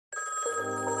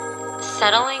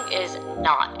Settling is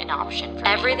not an option for me.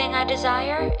 Everything I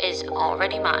desire is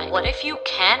already mine. What if you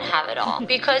can have it all?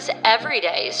 Because every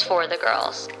day is for the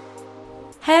girls.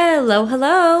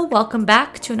 Hello. Welcome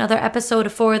back to another episode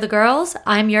of For the Girls.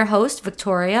 I'm your host,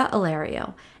 Victoria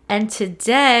Alario. And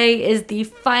today is the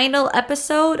final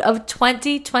episode of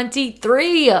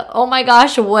 2023. Oh my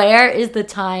gosh, where is the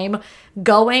time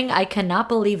going? I cannot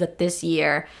believe that this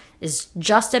year is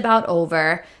just about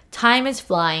over. Time is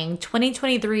flying.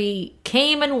 2023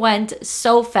 came and went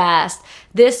so fast.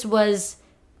 This was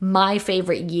my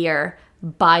favorite year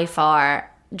by far.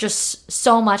 Just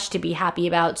so much to be happy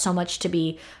about, so much to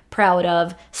be proud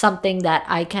of, something that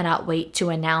I cannot wait to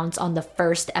announce on the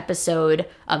first episode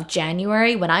of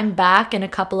January. When I'm back in a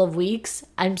couple of weeks,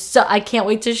 I can't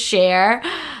wait to share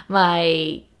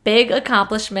my big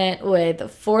accomplishment with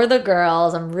For the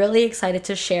Girls. I'm really excited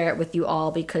to share it with you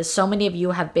all because so many of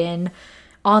you have been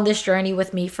on this journey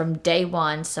with me from day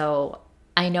one. So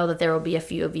I know that there will be a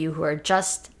few of you who are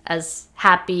just as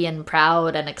happy and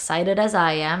proud and excited as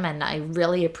I am. And I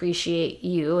really appreciate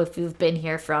you if you've been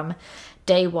here from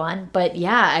day one. But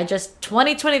yeah,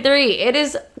 2023, it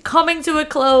is coming to a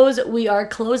close. We are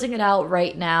closing it out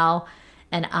right now.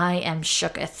 And I am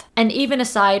shooketh. And even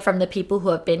aside from the people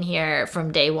who have been here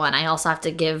from day one, I also have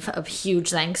to give a huge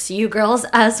thanks to you girls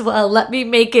as well. Let me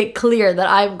make it clear that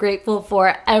I'm grateful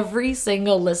for every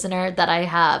single listener that I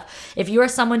have. If you are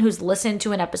someone who's listened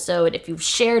to an episode, if you've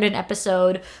shared an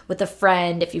episode with a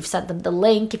friend, if you've sent them the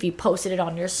link, if you posted it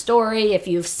on your story, if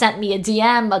you've sent me a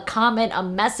DM, a comment, a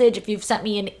message, if you've sent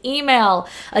me an email,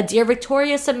 a Dear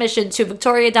Victoria submission to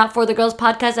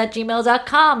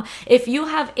victoria.forthegirlspodcast@gmail.com, if you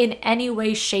have in any way,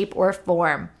 shape, or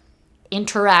form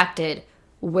interacted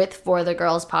with For the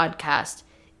Girls podcast,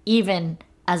 even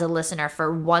as a listener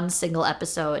for one single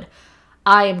episode,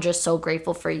 I am just so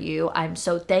grateful for you. I'm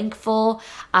so thankful.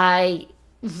 I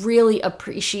really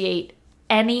appreciate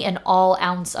any and all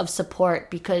ounce of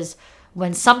support because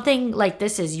when something like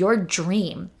this is your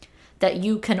dream that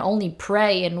you can only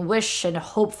pray and wish and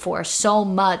hope for so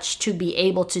much to be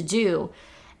able to do,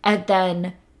 and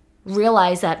then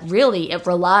realize that really it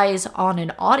relies on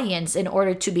an audience in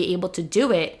order to be able to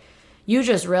do it, you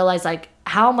just realize like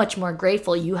how much more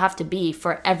grateful you have to be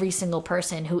for every single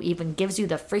person who even gives you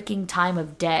the freaking time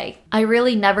of day. I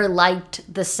really never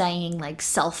liked the saying like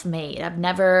self-made. I've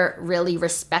never really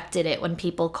respected it when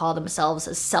people call themselves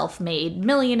a self-made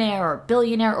millionaire or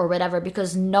billionaire or whatever,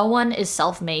 because no one is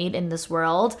self-made in this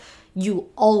world. You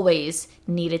always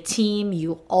need a team.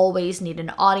 You always need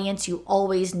an audience. You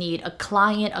always need a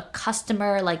client, a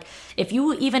customer. Like if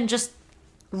you even just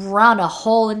run a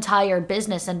whole entire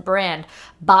business and brand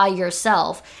by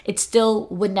yourself, it still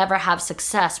would never have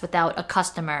success without a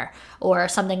customer. Or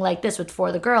something like this with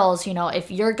For the Girls, you know, if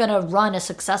you're gonna run a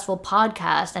successful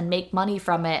podcast and make money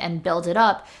from it and build it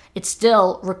up, it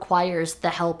still requires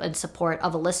the help and support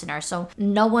of a listener. So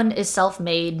no one is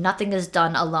self-made, nothing is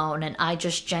done alone, and I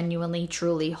just genuinely,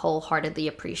 truly, wholeheartedly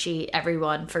appreciate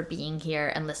everyone for being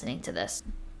here and listening to this.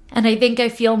 And I think I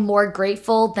feel more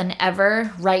grateful than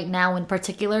ever right now in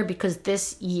particular because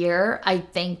this year, I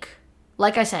think,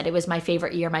 like I said, it was my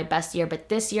favorite year, my best year. But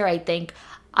this year, I think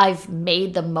I've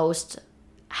made the most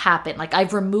happen. Like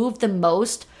I've removed the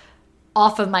most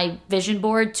off of my vision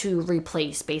board to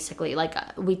replace, basically. Like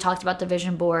we talked about the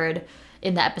vision board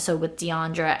in the episode with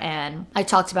Deandra, and I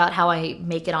talked about how I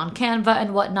make it on Canva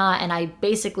and whatnot. And I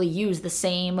basically use the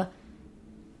same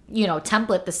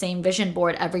template, the same vision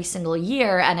board every single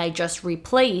year, and I just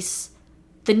replace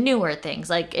the newer things.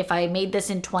 Like if I made this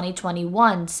in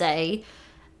 2021, say,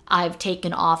 I've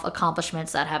taken off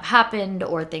accomplishments that have happened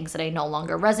or things that I no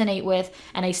longer resonate with,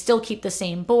 and I still keep the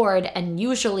same board, and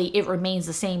usually it remains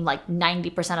the same like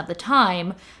 90% of the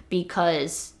time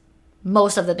because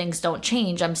most of the things don't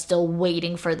change. I'm still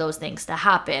waiting for those things to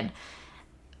happen.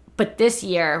 But this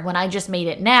year, when I just made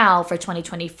it now for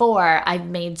 2024, I've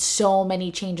made so many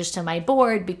changes to my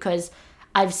board because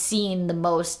I've seen the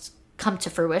most come to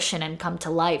fruition and come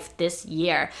to life this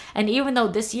year. And even though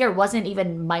this year wasn't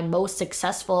even my most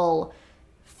successful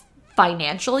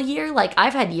financial year, like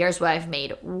I've had years where I've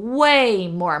made way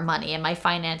more money and my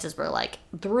finances were like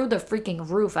through the freaking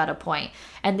roof at a point.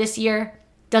 And this year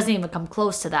doesn't even come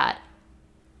close to that.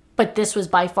 But this was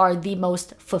by far the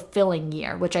most fulfilling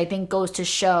year, which I think goes to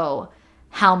show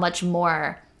how much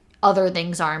more other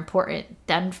things are important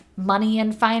than money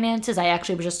and finances. I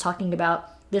actually was just talking about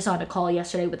this on a call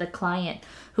yesterday with a client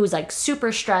who's like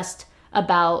super stressed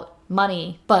about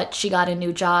money, but she got a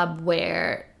new job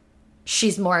where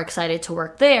she's more excited to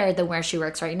work there than where she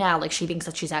works right now. Like she thinks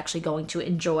that she's actually going to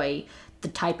enjoy the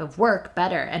type of work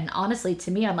better. And honestly,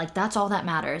 to me, I'm like, that's all that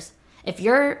matters. If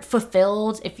you're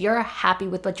fulfilled, if you're happy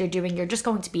with what you're doing, you're just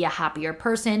going to be a happier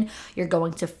person. You're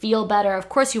going to feel better. Of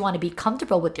course, you want to be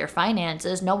comfortable with your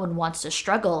finances. No one wants to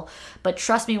struggle. But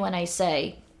trust me when I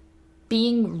say,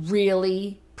 being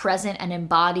really present and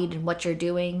embodied in what you're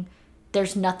doing,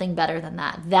 there's nothing better than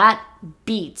that. That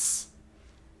beats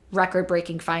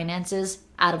record-breaking finances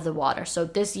out of the water. So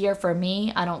this year for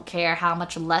me, I don't care how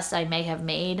much less I may have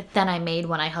made than I made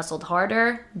when I hustled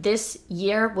harder. This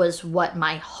year was what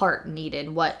my heart needed,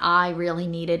 what I really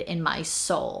needed in my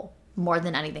soul more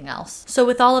than anything else. So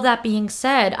with all of that being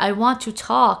said, I want to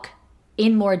talk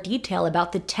in more detail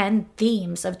about the 10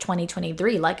 themes of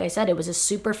 2023. Like I said, it was a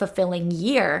super fulfilling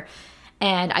year.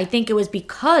 And I think it was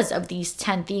because of these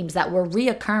 10 themes that were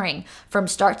reoccurring from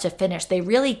start to finish. They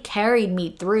really carried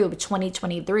me through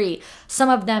 2023. Some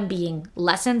of them being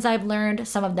lessons I've learned,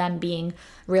 some of them being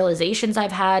realizations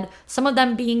I've had, some of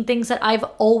them being things that I've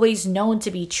always known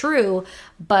to be true,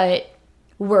 but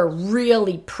were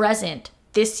really present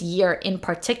this year in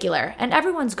particular. And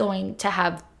everyone's going to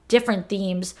have different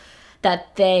themes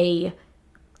that they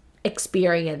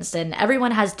experienced, and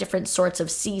everyone has different sorts of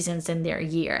seasons in their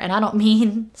year. And I don't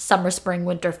mean summer, spring,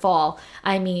 winter, fall.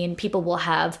 I mean people will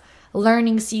have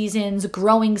learning seasons,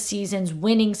 growing seasons,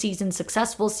 winning seasons,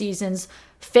 successful seasons,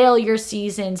 failure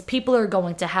seasons. People are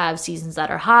going to have seasons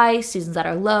that are high, seasons that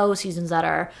are low, seasons that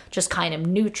are just kind of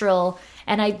neutral.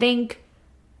 And I think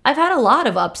I've had a lot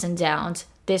of ups and downs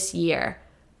this year.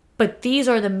 But these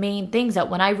are the main things that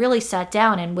when I really sat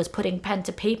down and was putting pen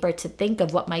to paper to think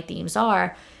of what my themes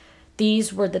are,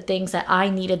 these were the things that I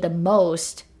needed the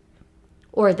most,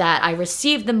 or that I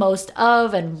received the most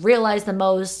of and realized the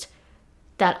most,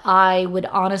 that I would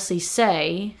honestly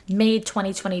say made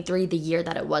 2023 the year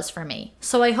that it was for me.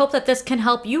 So I hope that this can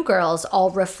help you girls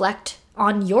all reflect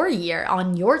on your year,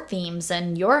 on your themes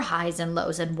and your highs and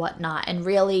lows and whatnot, and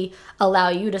really allow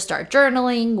you to start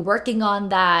journaling, working on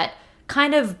that,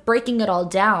 kind of breaking it all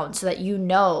down so that you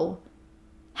know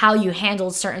how you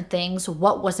handled certain things,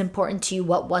 what was important to you,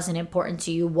 what wasn't important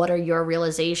to you, what are your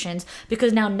realizations,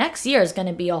 because now next year is going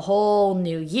to be a whole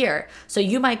new year. So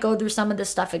you might go through some of this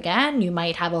stuff again. You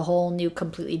might have a whole new,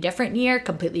 completely different year,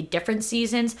 completely different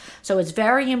seasons. So it's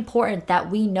very important that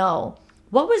we know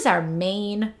what was our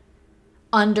main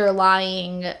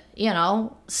underlying,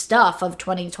 stuff of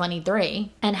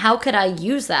 2023, and how could I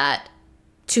use that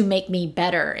to make me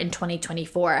better in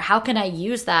 2024? How can I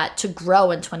use that to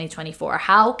grow in 2024?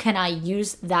 How can I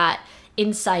use that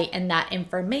insight and that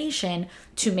information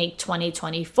to make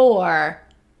 2024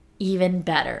 even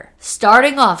better?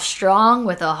 Starting off strong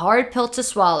with a hard pill to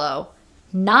swallow.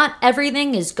 Not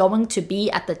everything is going to be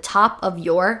at the top of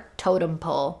your totem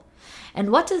pole.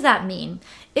 And what does that mean?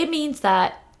 It means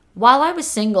that while I was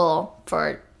single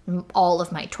for all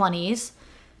of my 20s,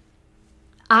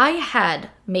 I had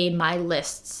made my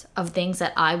lists of things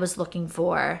that I was looking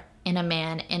for in a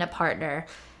man, in a partner,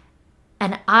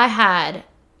 and I had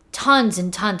tons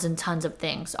and tons and tons of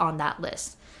things on that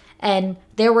list. And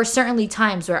there were certainly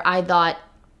times where I thought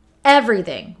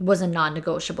everything was a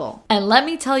non-negotiable. And let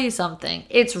me tell you something,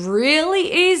 it's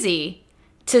really easy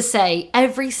to say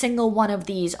every single one of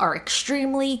these are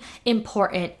extremely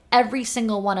important, every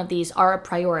single one of these are a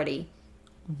priority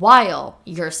while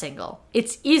you're single.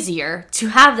 It's easier to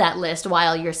have that list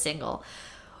while you're single.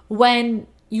 When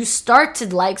you start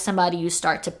to like somebody, you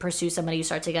start to pursue somebody, you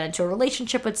start to get into a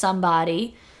relationship with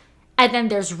somebody, and then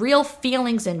there's real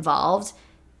feelings involved,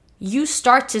 you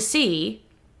start to see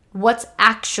what's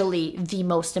actually the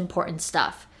most important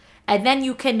stuff. And then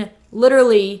you can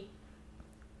literally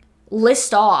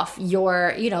list off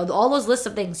your, all those lists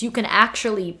of things. You can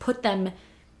actually put them,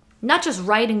 not just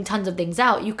writing tons of things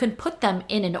out, you can put them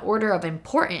in an order of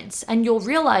importance, and you'll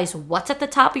realize what's at the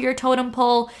top of your totem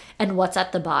pole and what's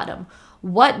at the bottom.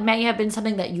 What may have been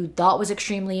something that you thought was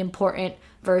extremely important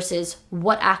versus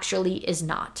what actually is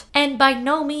not. And by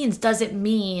no means does it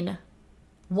mean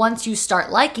once you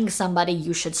start liking somebody,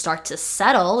 you should start to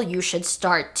settle. You should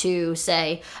start to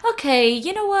say, okay,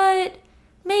 you know what?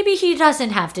 Maybe he doesn't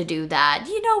have to do that.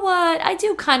 You know what? I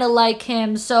do kind of like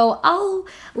him, so I'll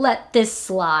let this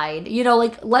slide.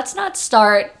 Let's not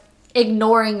start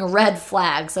ignoring red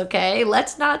flags, okay?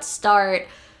 Let's not start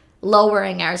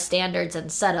lowering our standards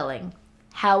and settling.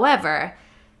 However,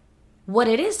 what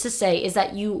it is to say is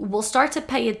that you will start to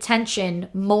pay attention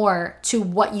more to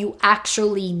what you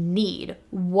actually need,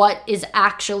 what is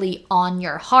actually on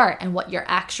your heart, and what your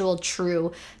actual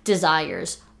true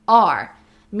desires are.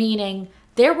 Meaning,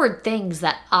 there were things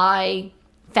that I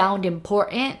found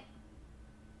important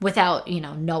without,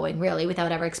 knowing really,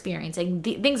 without ever experiencing.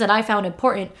 The things that I found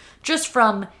important just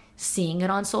from seeing it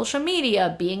on social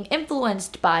media, being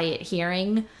influenced by it,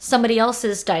 hearing somebody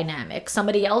else's dynamic,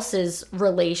 somebody else's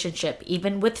relationship,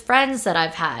 even with friends that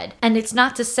I've had. And it's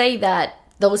not to say that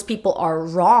those people are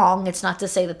wrong. It's not to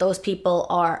say that those people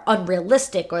are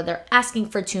unrealistic or they're asking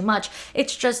for too much.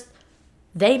 It's just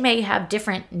they may have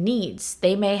different needs.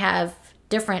 They may have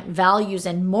different values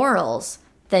and morals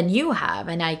than you have.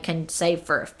 And I can say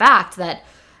for a fact that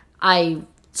I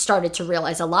started to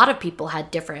realize a lot of people had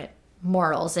different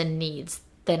morals and needs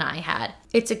than I had.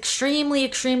 It's extremely,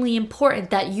 extremely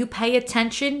important that you pay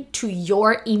attention to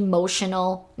your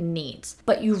emotional needs,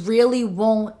 but you really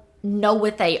won't know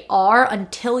what they are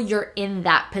until you're in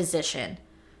that position.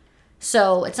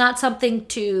 So it's not something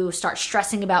to start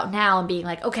stressing about now and being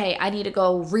like, okay, I need to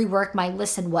go rework my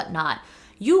list and whatnot.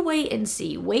 You wait and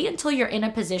see. Wait until you're in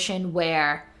a position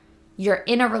where you're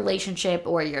in a relationship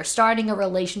or you're starting a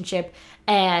relationship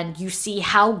and you see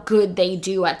how good they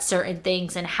do at certain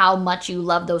things and how much you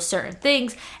love those certain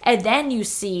things. And then you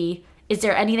see, is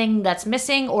there anything that's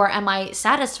missing or am I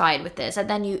satisfied with this? And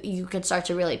then you can start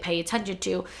to really pay attention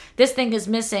to, this thing is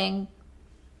missing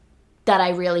that I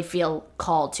really feel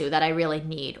called to, that I really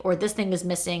need. Or this thing is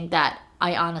missing that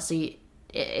I honestly,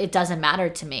 it doesn't matter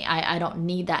to me. I don't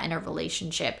need that in a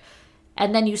relationship.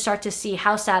 And then you start to see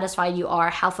how satisfied you are,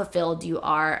 how fulfilled you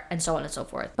are, and so on and so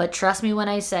forth. But trust me when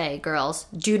I say, girls,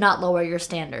 do not lower your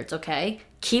standards, okay?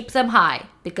 Keep them high,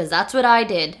 because that's what I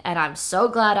did, and I'm so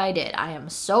glad I did. I am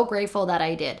so grateful that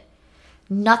I did.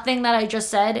 Nothing that I just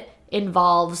said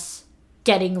involves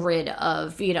getting rid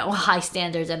of, high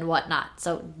standards and whatnot.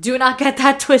 So do not get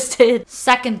that twisted.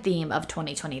 Second theme of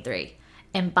 2023.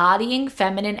 Embodying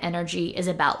feminine energy is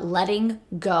about letting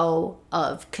go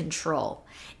of control.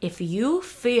 If you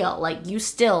feel like you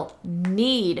still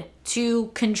need to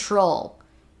control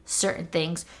certain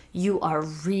things, you are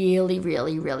really,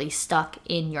 really, really stuck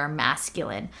in your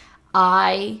masculine.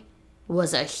 I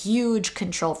was a huge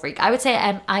control freak. I would say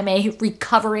I'm a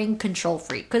recovering control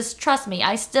freak because trust me,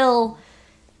 I still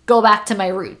go back to my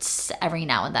roots every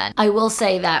now and then. I will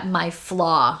say that my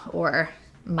flaw or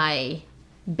my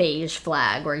beige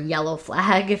flag or yellow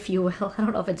flag, if you will, I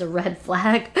don't know if it's a red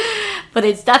flag, but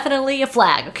it's definitely a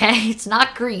flag, okay? It's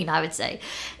not green, I would say,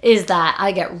 is that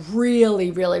I get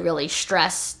really, really, really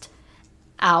stressed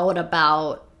out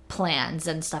about plans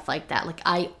and stuff like that. Like,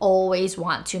 I always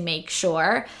want to make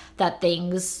sure that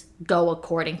things go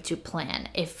according to plan.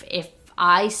 If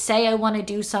I say I want to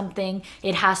do something,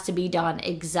 it has to be done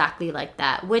exactly like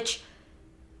that, which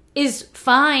is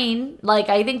fine. Like,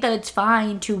 I think that it's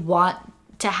fine to want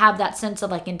to have that sense of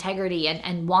like integrity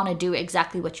and want to do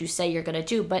exactly what you say you're going to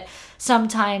do. But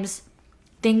sometimes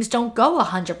things don't go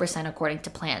 100% according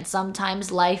to plan.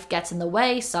 Sometimes life gets in the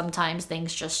way. Sometimes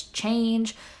things just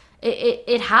change.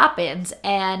 It happens.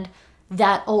 And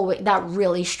that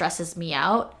really stresses me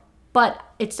out. But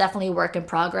it's definitely a work in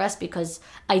progress because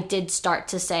I did start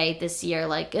to say this year,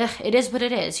 like, it is what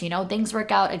it is. Things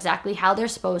work out exactly how they're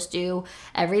supposed to.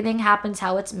 Everything happens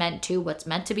how it's meant to. What's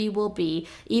meant to be will be.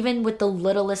 Even with the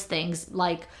littlest things,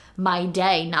 like my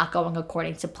day not going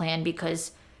according to plan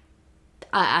because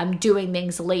I'm doing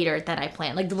things later than I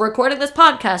planned. Like recording this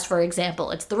podcast, for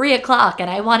example, it's 3:00 and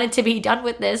I wanted to be done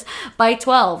with this by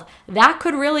 12. That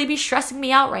could really be stressing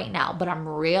me out right now, but I'm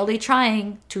really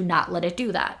trying to not let it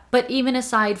do that. But even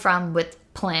aside from with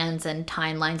plans and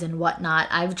timelines and whatnot,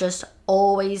 I've just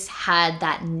always had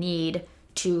that need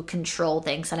to control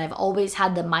things. And I've always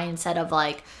had the mindset of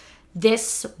like,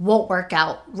 this won't work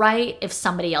out right if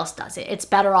somebody else does it. It's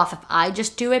better off if I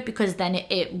just do it because then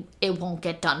it won't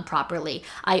get done properly.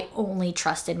 I only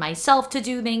trusted myself to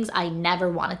do things. I never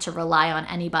wanted to rely on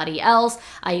anybody else.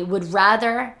 I would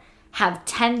rather have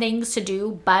 10 things to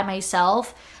do by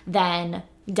myself than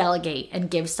delegate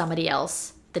and give somebody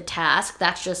else the task.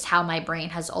 That's just how my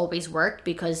brain has always worked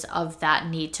because of that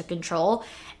need to control.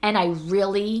 And I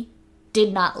really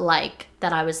did not like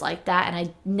that I was like that, and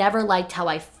I never liked how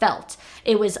I felt.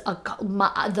 It was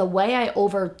the way I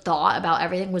overthought about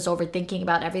everything, was overthinking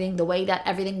about everything, the way that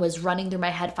everything was running through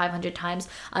my head 500 times.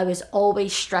 I was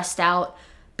always stressed out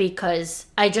because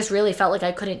I just really felt like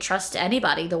I couldn't trust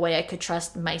anybody the way I could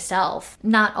trust myself.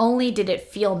 Not only did it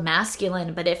feel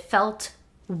masculine, but it felt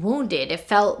wounded. It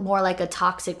felt more like a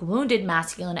toxic, wounded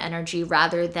masculine energy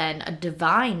rather than a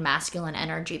divine masculine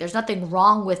energy. There's nothing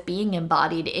wrong with being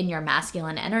embodied in your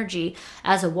masculine energy.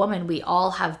 As a woman, we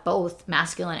all have both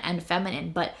masculine and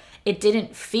feminine, but it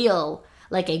didn't feel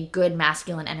like a good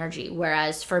masculine energy.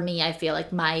 Whereas for me, I feel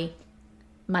like my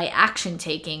action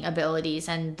taking abilities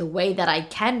and the way that I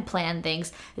can plan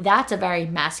things, that's a very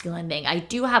masculine thing. I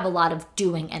do have a lot of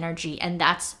doing energy, and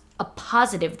that's a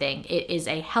positive thing. It is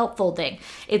a helpful thing.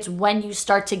 It's when you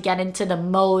start to get into the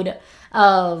mode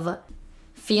of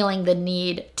feeling the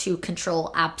need to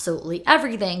control absolutely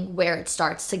everything where it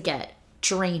starts to get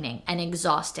draining and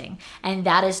exhausting. And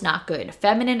that is not good.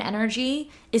 Feminine energy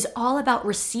is all about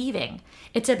receiving.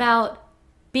 It's about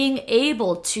being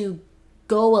able to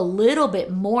go a little bit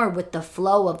more with the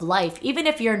flow of life. Even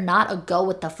if you're not a go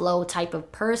with the flow type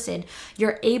of person,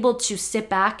 you're able to sit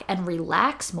back and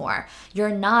relax more. You're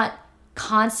not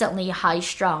constantly high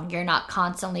strung. You're not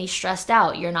constantly stressed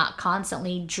out. You're not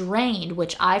constantly drained,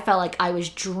 which I felt like I was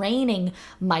draining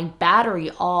my battery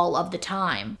all of the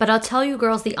time. But I'll tell you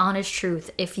girls the honest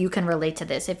truth, if you can relate to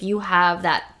this, if you have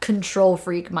that control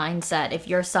freak mindset, if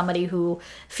you're somebody who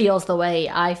feels the way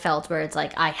I felt where it's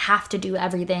like I have to do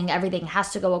everything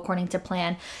has to go according to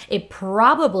plan, it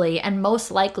probably and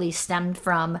most likely stemmed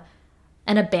from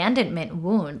an abandonment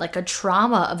wound, like a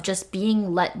trauma of just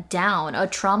being let down, a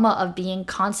trauma of being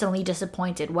constantly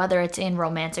disappointed, whether it's in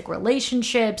romantic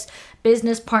relationships,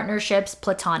 business partnerships,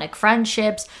 platonic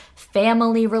friendships,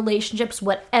 family relationships,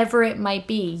 whatever it might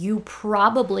be. You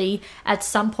probably at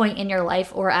some point in your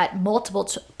life or at multiple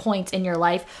points in your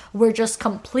life were just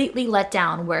completely let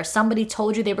down, where somebody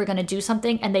told you they were going to do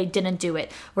something and they didn't do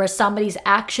it, where somebody's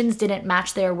actions didn't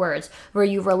match their words, where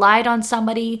you relied on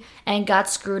somebody and got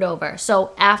screwed over.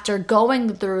 So after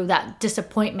going through that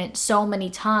disappointment so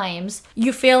many times,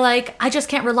 you feel like I just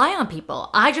can't rely on people.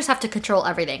 I just have to control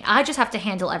everything. I just have to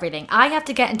handle everything. I have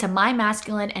to get into my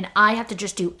masculine and I have to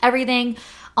just do everything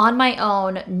on my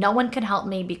own. No one can help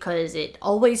me because it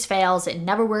always fails. It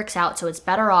never works out. So it's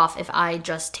better off if I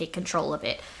just take control of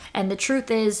it. And the truth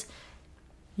is,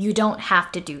 you don't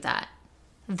have to do that.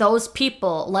 Those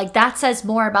people, like that says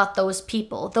more about those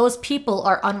people. Those people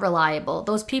are unreliable.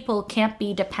 Those people can't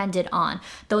be depended on.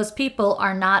 Those people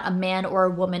are not a man or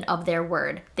a woman of their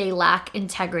word. They lack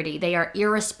integrity. They are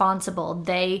irresponsible.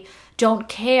 They don't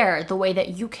care the way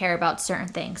that you care about certain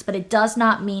things. But it does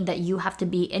not mean that you have to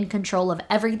be in control of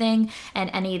everything and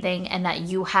anything and that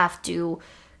you have to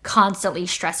constantly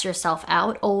stress yourself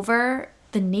out over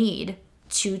the need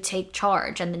to take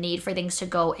charge and the need for things to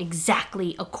go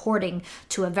exactly according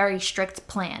to a very strict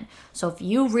plan. So if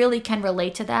you really can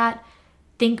relate to that,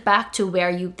 think back to where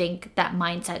you think that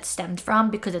mindset stemmed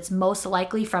from, because it's most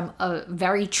likely from a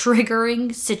very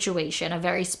triggering situation, a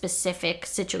very specific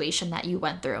situation that you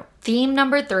went through. Theme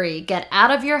number 3, get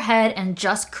out of your head and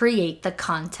just create the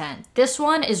content. This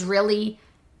one is really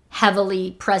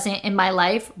heavily present in my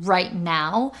life right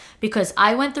now because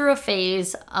I went through a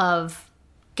phase of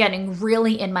getting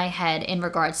really in my head in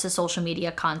regards to social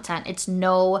media content. It's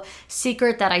no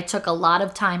secret that I took a lot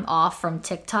of time off from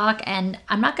TikTok, and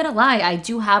I'm not gonna lie, I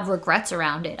do have regrets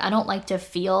around it. I don't like to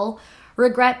feel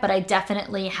regret, but I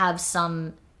definitely have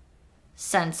some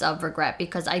sense of regret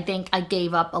because I think I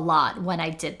gave up a lot when I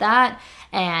did that,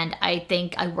 and I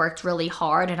think I worked really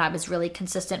hard and I was really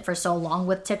consistent for so long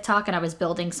with TikTok, and I was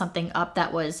building something up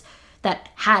that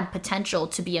had potential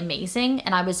to be amazing.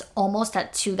 And I was almost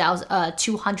at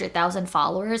 200,000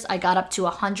 followers. I got up to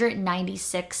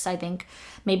 196, I think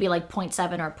maybe like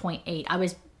 0.7 or 0.8. I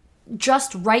was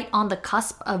just right on the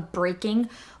cusp of breaking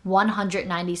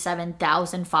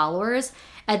 197,000 followers.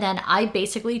 And then I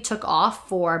basically took off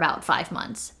for about 5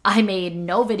 months. I made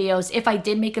no videos. If I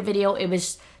did make a video, it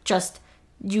was just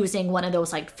using one of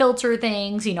those like filter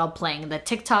things, playing the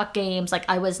TikTok games. Like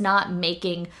I was not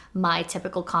making my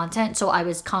typical content. So I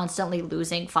was constantly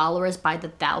losing followers by the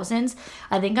thousands.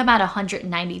 I think I'm at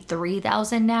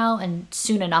 193,000 now. And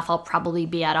soon enough, I'll probably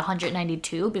be at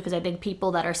 192 because I think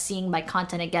people that are seeing my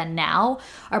content again now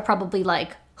are probably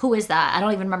like, who is that? I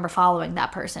don't even remember following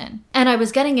that person. And I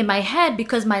was getting in my head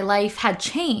because my life had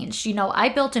changed. I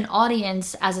built an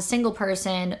audience as a single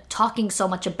person talking so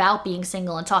much about being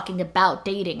single and talking about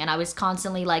dating. And I was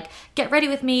constantly like, get ready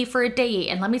with me for a date.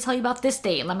 And let me tell you about this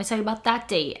date. And let me tell you about that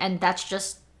date. And that's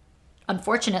just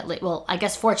unfortunately, well, I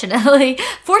guess fortunately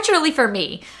for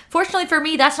me,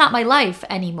 that's not my life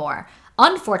anymore.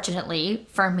 Unfortunately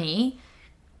for me,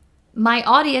 my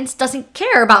audience doesn't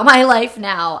care about my life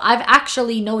now. I've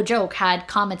actually, no joke, had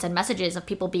comments and messages of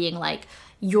people being like,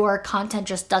 your content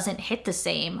just doesn't hit the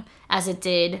same as it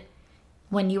did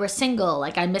when you were single.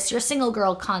 Like, I miss your single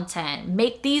girl content.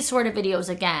 Make these sort of videos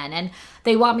again. And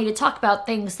they want me to talk about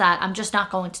things that I'm just not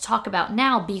going to talk about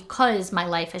now because my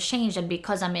life has changed and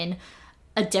because I'm in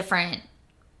a different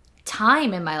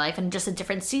time in my life and just a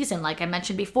different season. Like I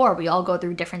mentioned before, we all go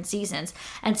through different seasons.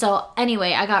 And so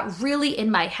anyway, I got really in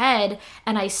my head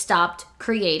and I stopped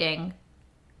creating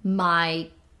my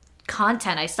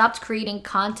content. I stopped creating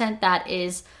content that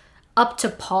is up to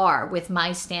par with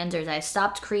my standards. I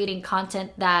stopped creating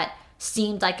content that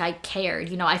seemed like I cared.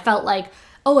 You know, I felt like,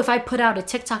 oh, if I put out a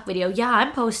TikTok video, yeah,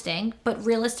 I'm posting, but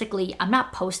realistically, I'm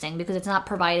not posting because it's not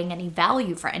providing any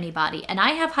value for anybody. And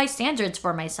I have high standards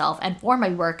for myself and for my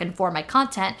work and for my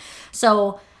content.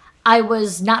 So I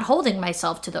was not holding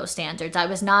myself to those standards. I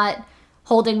was not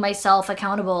holding myself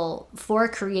accountable for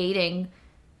creating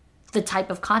the type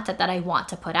of content that I want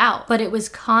to put out. But it was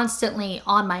constantly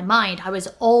on my mind. I was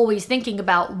always thinking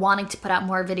about wanting to put out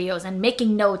more videos and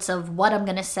making notes of what I'm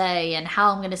gonna say and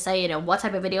how I'm gonna say it and what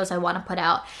type of videos I want to put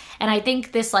out. And I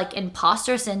think this like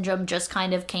imposter syndrome just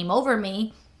kind of came over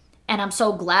me. And I'm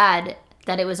so glad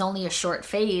that it was only a short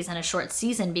phase and a short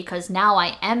season, because now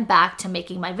I am back to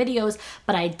making my videos,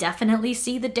 but I definitely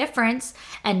see the difference.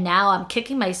 And now I'm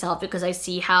kicking myself because I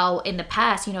see how in the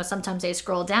past, you know, sometimes I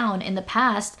scroll down. In the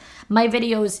past, my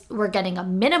videos were getting a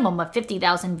minimum of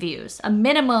 50,000 views, a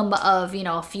minimum of, you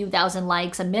know, a few thousand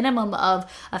likes, a minimum of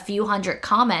a few hundred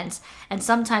comments. And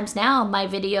sometimes now my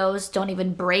videos don't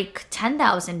even break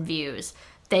 10,000 views.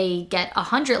 They get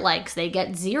 100 likes, they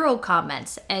get 0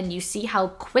 comments, and you see how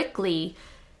quickly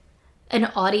an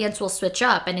audience will switch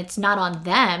up. And it's not on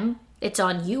them, it's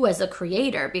on you as a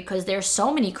creator, because there's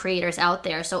so many creators out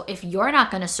there. So if you're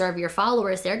not going to serve your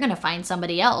followers, they're going to find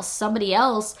somebody else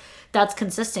that's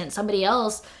consistent, somebody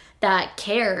else that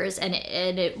cares and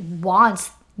it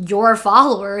wants your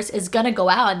followers is going to go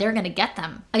out and they're going to get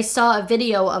them. I saw a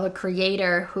video of a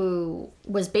creator who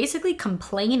was basically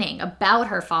complaining about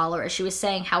her followers. She was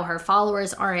saying how her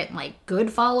followers aren't like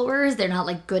good followers. They're not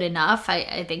like good enough.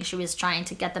 I think she was trying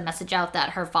to get the message out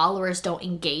that her followers don't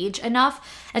engage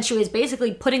enough. And she was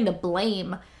basically putting the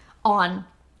blame on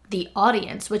the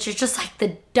audience, which is just like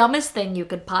the dumbest thing you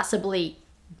could possibly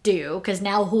do, because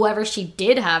now whoever she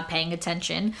did have paying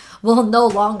attention will no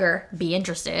longer be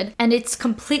interested. And it's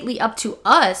completely up to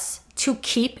us to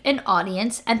keep an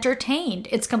audience entertained.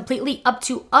 It's completely up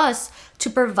to us to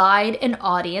provide an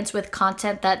audience with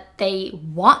content that they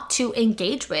want to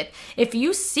engage with. If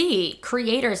you see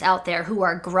creators out there who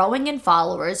are growing in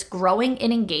followers, growing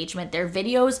in engagement, their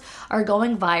videos are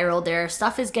going viral, their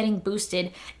stuff is getting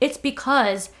boosted, it's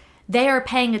because they are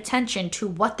paying attention to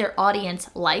what their audience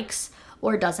likes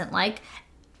or doesn't like.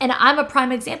 And I'm a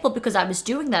prime example because I was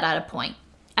doing that at a point.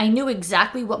 I knew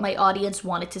exactly what my audience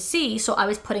wanted to see, so I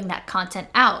was putting that content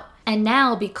out. And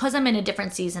now, because I'm in a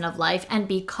different season of life and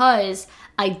because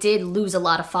I did lose a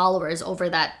lot of followers over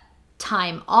that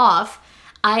time off,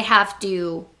 I have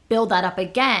to build that up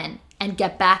again and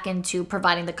get back into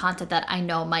providing the content that I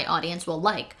know my audience will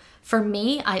like. For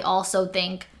me, I also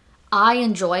think I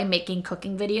enjoy making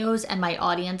cooking videos and my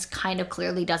audience kind of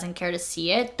clearly doesn't care to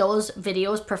see it. Those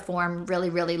videos perform really,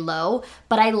 really low,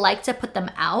 but I like to put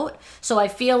them out. So I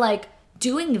feel like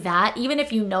doing that, even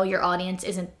if you know your audience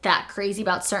isn't that crazy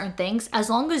about certain things, as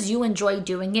long as you enjoy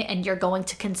doing it and you're going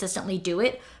to consistently do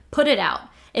it, put it out.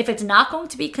 If it's not going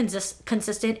to be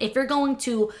consistent, if you're going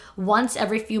to once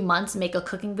every few months make a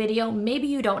cooking video, maybe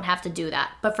you don't have to do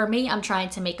that. But for me, I'm trying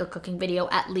to make a cooking video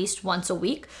at least once a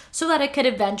week so that it could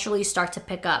eventually start to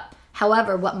pick up.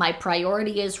 However, what my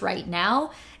priority is right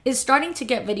now is starting to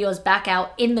get videos back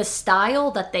out in the style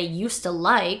that they used to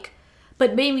like,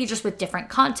 but maybe just with different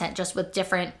content, just with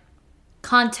different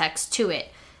context to it.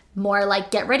 More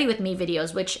like get ready with me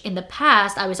videos, which in the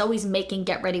past I was always making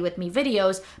get ready with me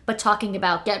videos, but talking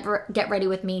about get ready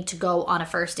with me to go on a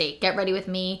first date, get ready with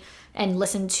me and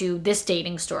listen to this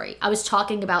dating story. I was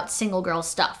talking about single girl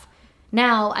stuff.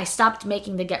 Now I stopped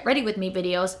making the get ready with me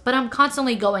videos, but I'm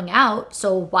constantly going out,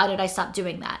 so why did I stop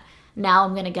doing that? Now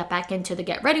I'm going to get back into the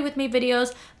get ready with me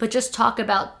videos, but just talk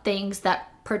about things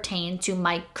that pertain to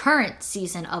my current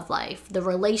season of life, the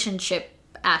relationship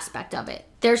aspect of it.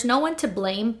 There's no one to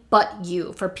blame but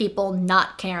you for people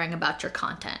not caring about your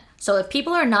content. So if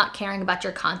people are not caring about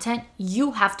your content,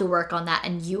 you have to work on that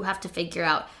and you have to figure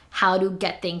out how to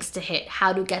get things to hit,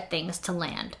 how to get things to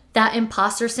land. That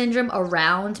imposter syndrome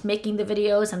around making the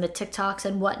videos and the TikToks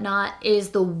and whatnot is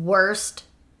the worst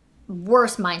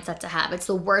mindset to have. It's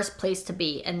the worst place to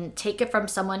be. And take it from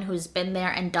someone who's been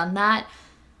there and done that.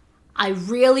 I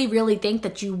really, really think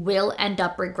that you will end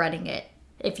up regretting it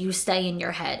if you stay in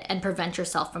your head and prevent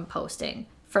yourself from posting.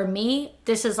 For me,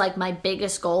 this is like my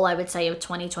biggest goal, I would say, of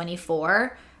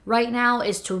 2024 right now,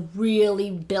 is to really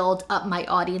build up my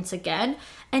audience again.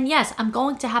 And yes, I'm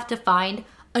going to have to find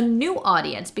a new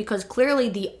audience because clearly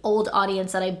the old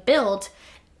audience that I built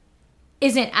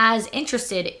isn't as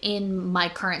interested in my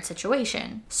current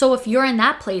situation. So if you're in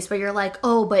that place where you're like,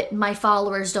 oh, but my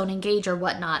followers don't engage or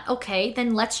whatnot, okay,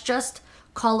 then let's just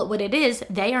call it what it is.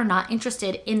 They are not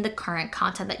interested in the current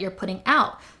content that you're putting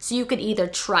out. So you could either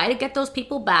try to get those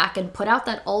people back and put out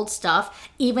that old stuff,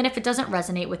 even if it doesn't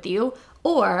resonate with you,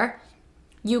 or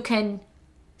you can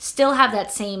still have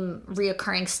that same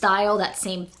reoccurring style, that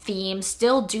same theme,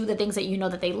 still do the things that you know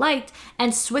that they liked,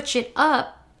 and switch it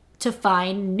up to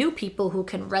find new people who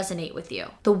can resonate with you.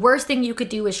 The worst thing you could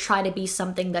do is try to be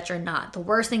something that you're not. The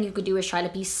worst thing you could do is try to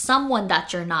be someone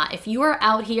that you're not. If you are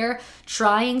out here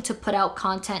trying to put out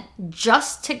content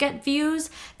just to get views,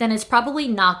 then it's probably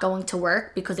not going to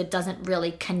work because it doesn't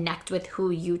really connect with who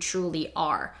you truly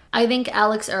are. I think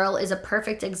Alix Earle is a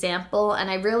perfect example, and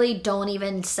I really don't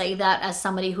even say that as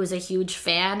somebody who's a huge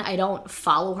fan. I don't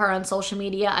follow her on social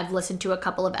media. I've listened to a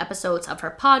couple of episodes of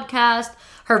her podcast.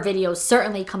 Her videos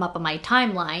certainly come up on my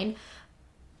timeline.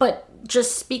 But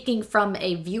just speaking from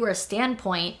a viewer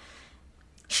standpoint,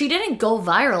 she didn't go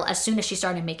viral as soon as she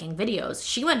started making videos.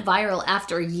 She went viral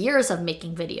after years of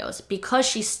making videos because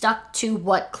she stuck to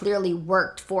what clearly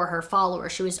worked for her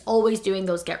followers. She was always doing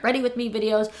those get ready with me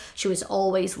videos. She was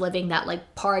always living that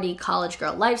like party college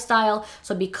girl lifestyle.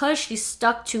 So because she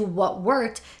stuck to what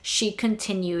worked, she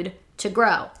continued to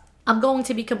grow. I'm going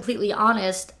to be completely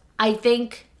honest. I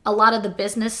think a lot of the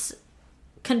business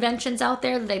conventions out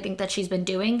there that I think that she's been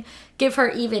doing give her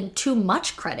even too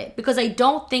much credit, because I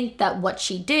don't think that what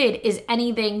she did is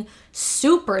anything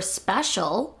super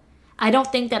special. I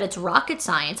don't think that it's rocket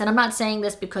science, and I'm not saying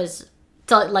this because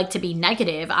to be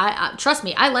negative. I trust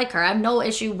me, I like her. I have no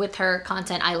issue with her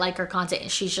content. I like her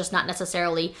content. She's just not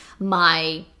necessarily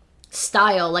my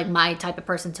style, like my type of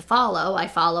person to follow. I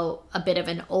follow a bit of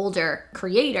an older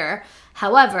creator.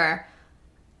 However,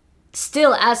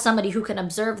 still, as somebody who can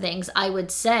observe things, I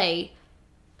would say,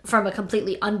 from a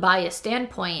completely unbiased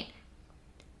standpoint,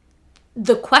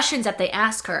 the questions that they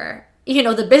ask her,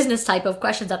 the business type of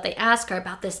questions that they ask her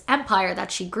about this empire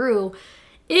that she grew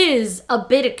is a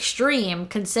bit extreme,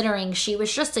 considering she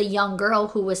was just a young girl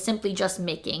who was simply just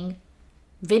making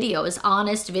videos,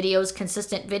 honest videos,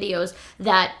 consistent videos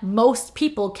that most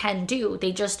people can do.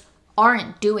 They just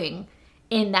aren't doing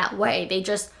in that way. They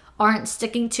just aren't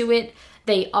sticking to it.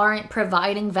 They aren't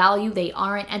providing value. They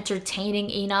aren't entertaining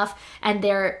enough. And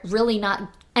they're really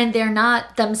not, and they're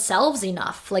not themselves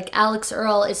enough. Like Alix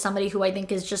Earle is somebody who I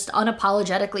think is just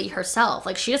unapologetically herself.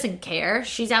 Like she doesn't care.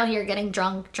 She's out here getting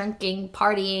drunk, drinking,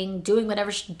 partying, doing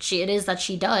whatever it is that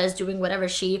she does, doing whatever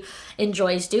she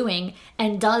enjoys doing,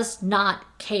 and does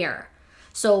not care.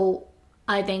 So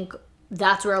I think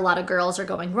that's where a lot of girls are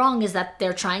going wrong, is that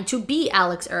they're trying to be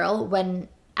Alix Earle when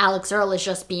Alix Earle is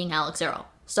just being Alix Earle.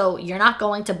 So you're not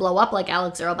going to blow up like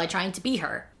Alix Earle by trying to be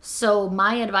her. So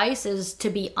my advice is to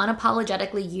be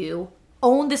unapologetically you.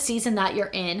 Own the season that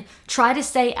you're in. Try to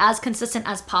stay as consistent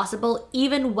as possible,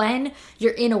 even when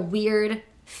you're in a weird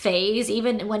phase,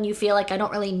 even when you feel like I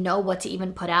don't really know what to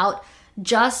even put out.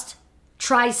 Just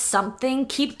try something.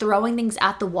 Keep throwing things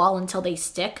at the wall until they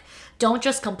stick. Don't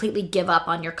just completely give up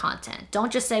on your content.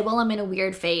 Don't just say, well, I'm in a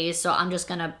weird phase, so I'm just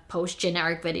going to post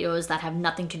generic videos that have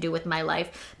nothing to do with my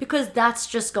life, because that's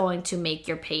just going to make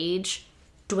your page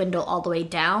dwindle all the way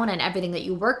down, and everything that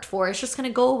you worked for is just going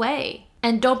to go away.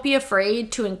 And don't be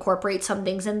afraid to incorporate some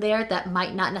things in there that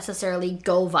might not necessarily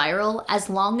go viral,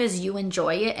 as long as you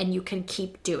enjoy it and you can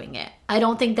keep doing it. I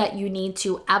don't think that you need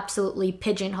to absolutely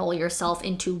pigeonhole yourself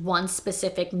into one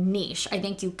specific niche. I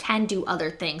think you can do other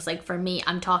things. Like for me,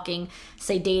 I'm talking,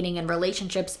 say, dating and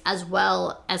relationships as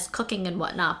well as cooking and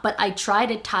whatnot. But I try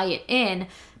to tie it in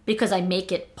because I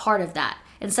make it part of that.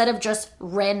 Instead of just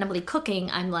randomly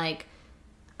cooking, I'm like,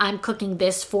 I'm cooking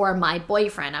this for my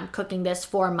boyfriend. I'm cooking this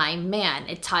for my man.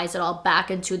 It ties it all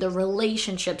back into the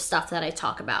relationship stuff that I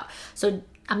talk about. So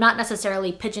I'm not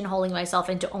necessarily pigeonholing myself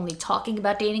into only talking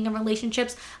about dating and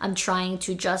relationships. I'm trying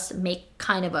to just make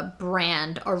kind of a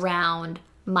brand around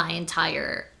my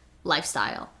entire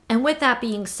lifestyle. And with that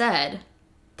being said,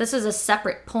 this is a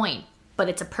separate point, but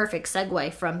it's a perfect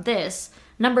segue from this.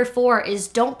 Number 4 is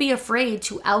don't be afraid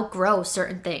to outgrow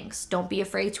certain things. Don't be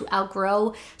afraid to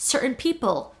outgrow certain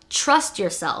people. Trust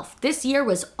yourself. This year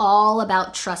was all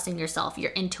about trusting yourself,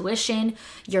 your intuition,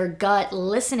 your gut,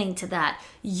 listening to that.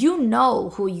 You know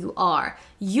who you are.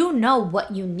 You know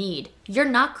what you need. You're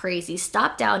not crazy.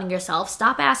 Stop doubting yourself.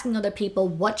 Stop asking other people,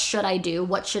 what should I do?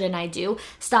 What shouldn't I do?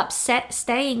 Stop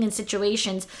staying in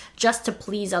situations just to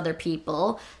please other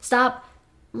people. Stop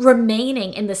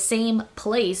remaining in the same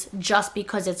place just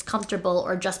because it's comfortable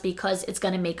or just because it's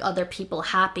going to make other people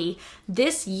happy.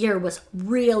 This year was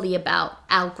really about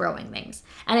outgrowing things.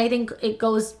 And I think it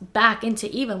goes back into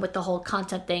even with the whole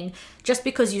content thing. Just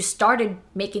because you started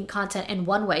making content in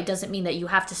one way doesn't mean that you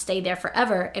have to stay there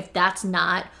forever if that's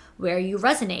not where you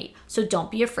resonate. So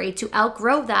don't be afraid to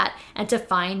outgrow that and to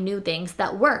find new things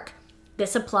that work.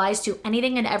 This applies to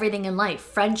anything and everything in life.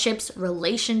 Friendships,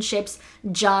 relationships,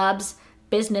 jobs,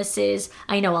 businesses.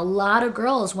 I know a lot of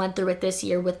girls went through it this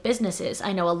year with businesses.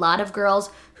 I know a lot of girls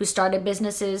who started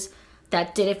businesses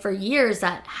that did it for years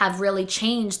that have really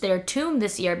changed their tune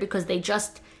this year because they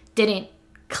just didn't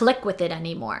click with it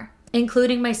anymore,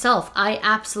 including myself. I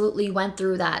absolutely went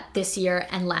through that this year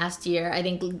and last year. I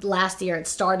think last year it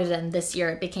started and this year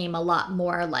it became a lot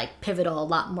more like pivotal, a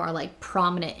lot more like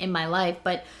prominent in my life.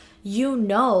 But you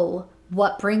know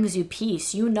what brings you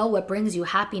peace, you know what brings you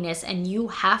happiness, and you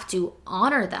have to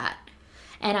honor that.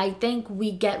 And I think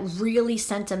we get really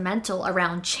sentimental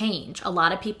around change. A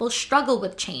lot of people struggle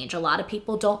with change. A lot of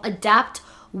people don't adapt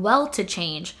well to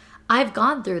change. I've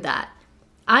gone through that.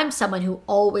 I'm someone who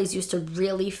always used to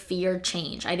really fear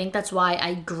change. I think that's why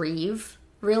I grieve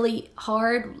really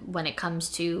hard when it comes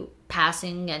to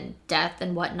passing and death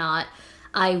and whatnot.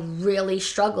 I really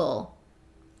struggle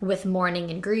with mourning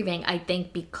and grieving, I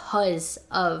think, because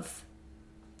of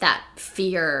that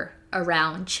fear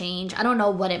around change. I don't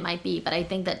know what it might be, but I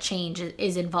think that change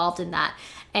is involved in that.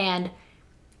 And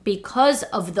because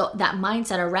of that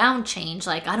mindset around change,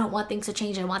 like, I don't want things to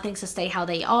change, I want things to stay how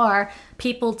they are,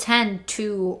 people tend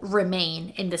to remain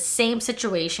in the same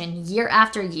situation year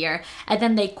after year, and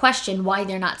then they question why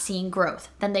they're not seeing growth.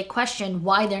 Then they question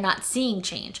why they're not seeing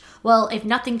change. Well, if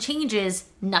nothing changes,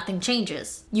 nothing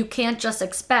changes. You can't just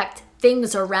expect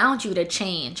things around you to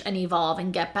change and evolve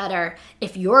and get better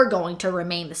if you're going to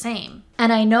remain the same.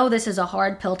 And I know this is a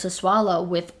hard pill to swallow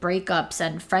with breakups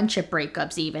and friendship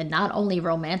breakups, even not only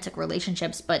romantic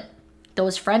relationships, but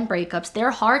those friend breakups, they're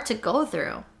hard to go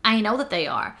through. I know that they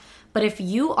are. But if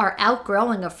you are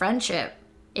outgrowing a friendship,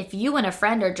 if you and a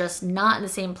friend are just not in the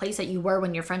same place that you were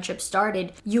when your friendship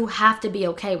started, you have to be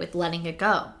okay with letting it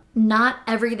go. Not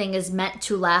everything is meant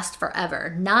to last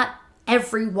forever. Not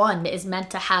everyone is meant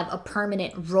to have a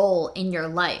permanent role in your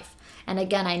life. And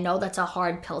again, I know that's a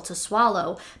hard pill to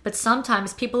swallow, but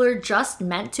sometimes people are just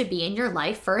meant to be in your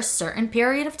life for a certain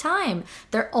period of time.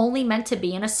 They're only meant to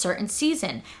be in a certain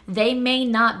season. They may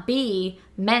not be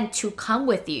meant to come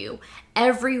with you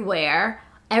everywhere,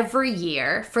 every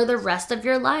year for the rest of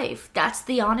your life. That's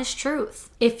the honest truth.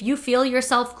 If you feel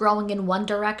yourself growing in one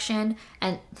direction,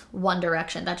 that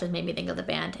just made me think of the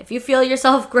band. If you feel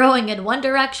yourself growing in one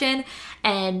direction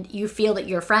and you feel that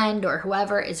your friend or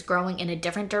whoever is growing in a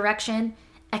different direction,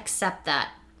 accept that.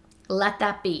 Let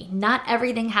that be. Not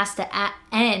everything has to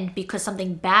end because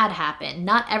something bad happened.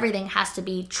 Not everything has to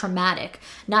be traumatic.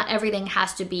 Not everything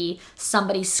has to be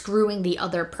somebody screwing the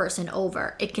other person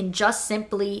over. It can just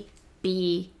simply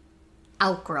be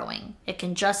outgrowing. It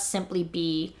can just simply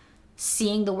be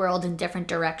seeing the world in different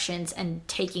directions and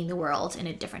taking the world in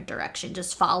a different direction,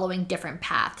 just following different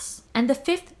paths. And the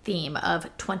fifth theme of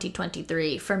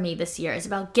 2023 for me this year is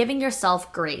about giving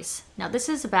yourself grace. Now, this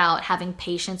is about having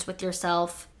patience with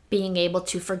yourself, being able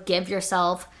to forgive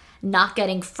yourself, not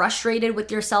getting frustrated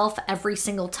with yourself every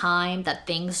single time that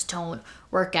things don't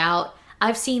work out.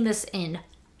 I've seen this in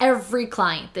every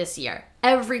client this year,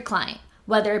 every client.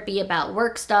 Whether it be about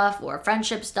work stuff or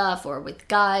friendship stuff or with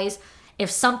guys, if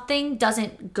something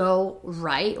doesn't go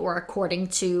right or according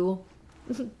to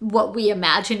what we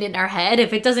imagined in our head,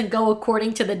 if it doesn't go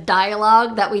according to the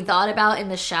dialogue that we thought about in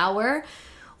the shower,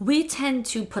 we tend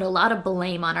to put a lot of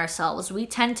blame on ourselves. We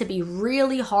tend to be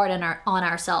really hard on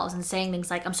ourselves and saying things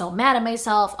like, I'm so mad at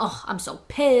myself. Oh, I'm so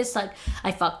pissed. Like,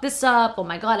 I fucked this up. Oh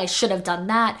my God, I should have done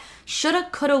that. Shoulda,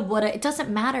 coulda, woulda. It doesn't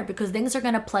matter because things are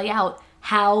going to play out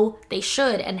how they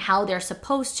should and how they're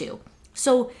supposed to.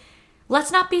 So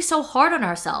let's not be so hard on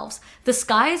ourselves. The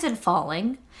sky isn't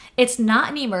falling. It's not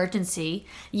an emergency.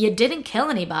 You didn't kill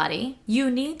anybody.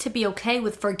 You need to be okay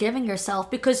with forgiving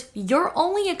yourself because you're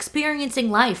only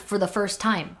experiencing life for the first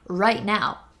time right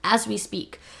now as we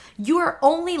speak. You are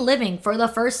only living for the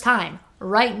first time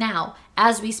right now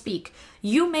as we speak.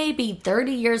 You may be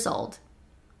 30 years old.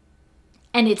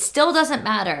 And it still doesn't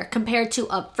matter compared to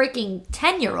a freaking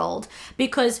 10-year-old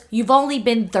because you've only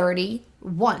been 30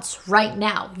 once right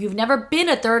now. You've never been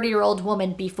a 30-year-old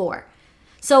woman before.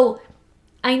 So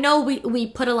I know we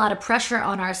put a lot of pressure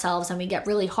on ourselves and we get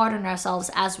really hard on ourselves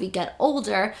as we get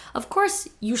older. Of course,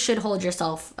 you should hold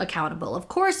yourself accountable. Of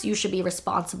course, you should be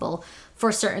responsible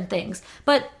for certain things.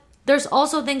 But there's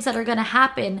also things that are going to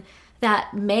happen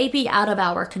that may be out of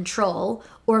our control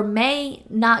or may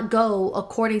not go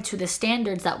according to the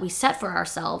standards that we set for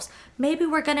ourselves. Maybe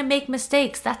we're going to make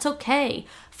mistakes. That's okay.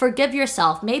 Forgive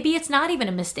yourself. Maybe it's not even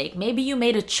a mistake. Maybe you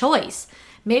made a choice.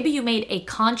 Maybe you made a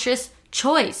conscious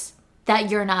choice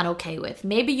that you're not okay with.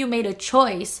 Maybe you made a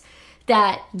choice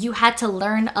that you had to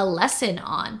learn a lesson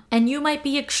on. And you might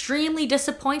be extremely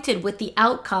disappointed with the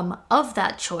outcome of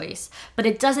that choice, but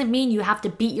it doesn't mean you have to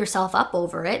beat yourself up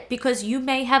over it, because you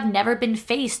may have never been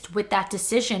faced with that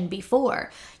decision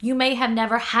before. You may have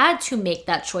never had to make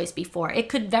that choice before. It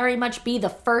could very much be the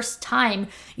first time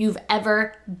you've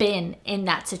ever been in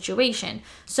that situation.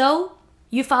 So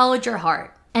you followed your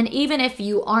heart. And even if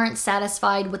you aren't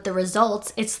satisfied with the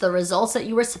results, it's the results that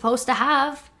you were supposed to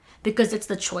have, because it's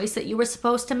the choice that you were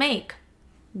supposed to make.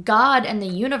 God and the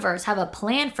universe have a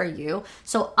plan for you,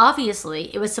 so obviously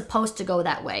it was supposed to go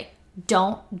that way.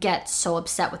 Don't get so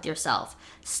upset with yourself.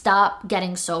 Stop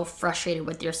getting so frustrated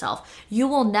with yourself. You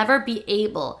will never be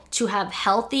able to have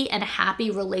healthy and happy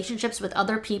relationships with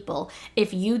other people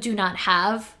if you do not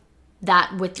have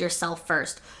that with yourself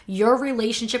first. Your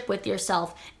relationship with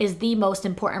yourself is the most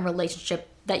important relationship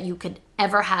that you could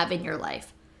ever have in your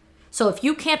life. So if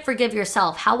you can't forgive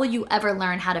yourself, how will you ever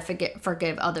learn how to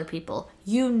forgive other people?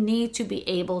 You need to be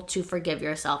able to forgive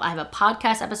yourself. I have a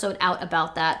podcast episode out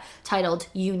about that titled,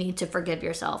 You Need to Forgive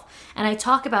Yourself. And I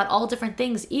talk about all different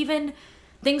things, even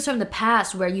things from the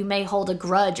past where you may hold a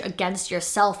grudge against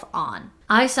yourself on.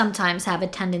 I sometimes have a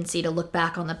tendency to look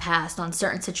back on the past, on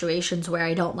certain situations where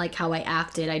I don't like how I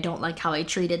acted, I don't like how I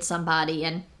treated somebody,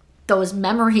 and those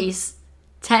memories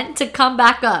tend to come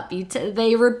back up.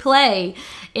 They replay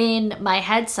in my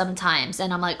head sometimes,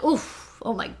 and I'm like, oof,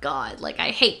 oh my God, like I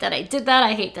hate that I did that,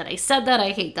 I hate that I said that, I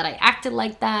hate that I acted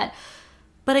like that.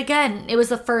 But again, it was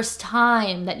the first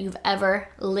time that you've ever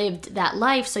lived that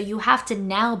life, so you have to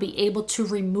now be able to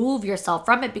remove yourself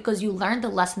from it because you learned the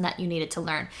lesson that you needed to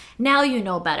learn. Now you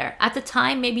know better. At the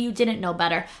time, maybe you didn't know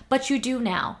better, but you do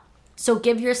now. So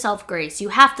give yourself grace. You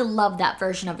have to love that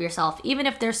version of yourself, even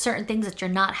if there's certain things that you're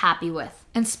not happy with.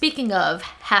 And speaking of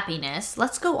happiness,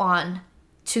 let's go on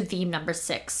to theme number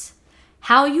 6.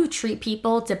 How you treat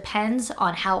people depends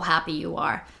on how happy you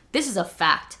are. This is a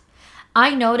fact.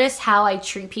 I notice how I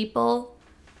treat people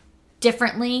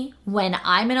differently when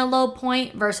I'm in a low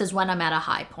point versus when I'm at a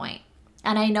high point.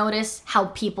 And I notice how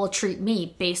people treat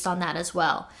me based on that as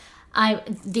well.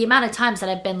 The amount of times that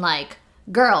I've been like,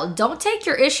 girl, don't take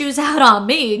your issues out on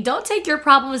me. Don't take your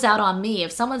problems out on me.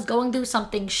 If someone's going through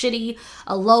something shitty,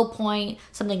 a low point,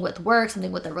 something with work,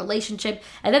 something with a relationship,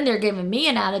 and then they're giving me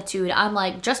an attitude, I'm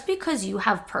like, just because you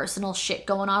have personal shit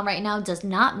going on right now does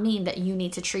not mean that you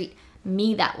need to treat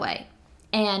me that way.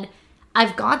 And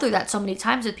I've gone through that so many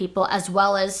times with people, as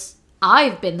well as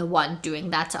I've been the one doing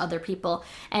that to other people.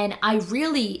 And I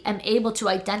really am able to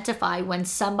identify when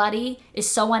somebody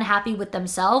is so unhappy with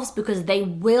themselves because they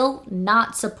will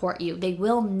not support you. They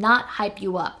will not hype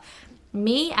you up.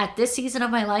 Me, at this season of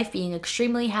my life, being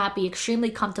extremely happy,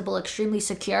 extremely comfortable, extremely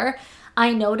secure,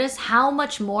 I notice how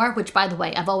much more, which by the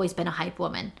way, I've always been a hype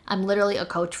woman. I'm literally a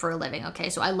coach for a living, okay?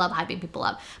 So I love hyping people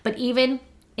up. But even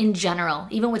in general,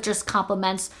 even with just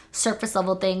compliments, surface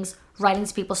level things, writing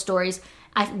to people's stories,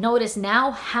 I've noticed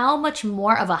now how much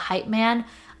more of a hype man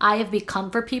I have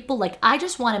become for people. Like, I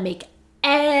just want to make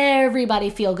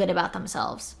everybody feel good about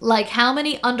themselves. Like, how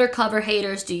many undercover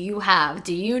haters do you have?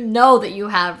 Do you know that you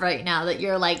have right now that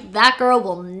you're like, that girl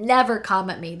will never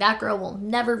comment me, that girl will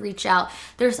never reach out?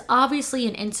 There's obviously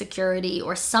an insecurity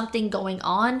or something going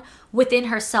on within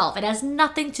herself. It has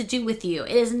nothing to do with you.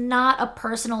 It is not a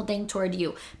personal thing toward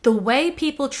you. The way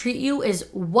people treat you is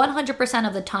 100%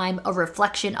 of the time a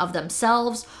reflection of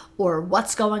themselves or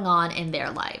what's going on in their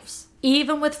lives.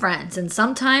 Even with friends, and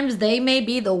sometimes they may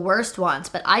be the worst ones,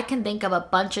 but I can think of a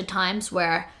bunch of times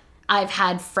where I've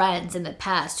had friends in the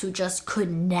past who just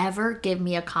could never give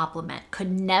me a compliment,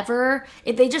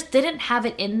 they just didn't have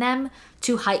it in them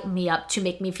to hype me up, to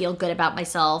make me feel good about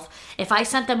myself. If I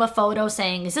sent them a photo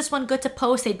saying, is this one good to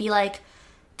post? They'd be like,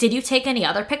 did you take any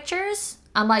other pictures?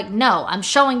 I'm like, no, I'm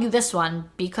showing you this one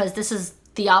because this is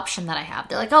the option that I have.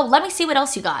 They're like, oh, let me see what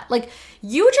else you got. Like,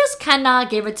 you just cannot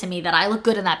give it to me that I look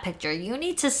good in that picture. You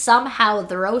need to somehow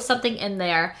throw something in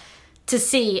there to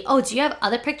see, oh, do you have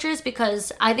other pictures?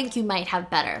 Because I think you might have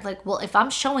better. Like, well, if I'm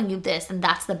showing you this, then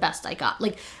that's the best I got.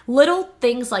 Like, little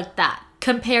things like that.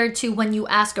 Compared to when you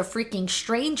ask a freaking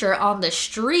stranger on the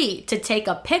street to take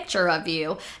a picture of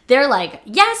you, they're like,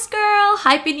 yes, girl,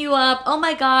 hyping you up. Oh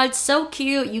my God, so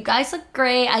cute. You guys look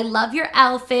great. I love your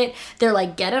outfit. They're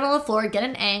like, get it on the floor, get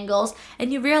in angles.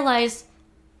 And you realize,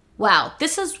 wow,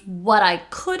 this is what I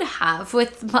could have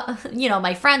with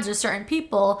my friends or certain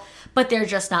people, but they're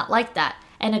just not like that.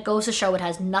 And it goes to show it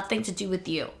has nothing to do with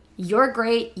you. You're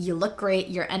great. You look great.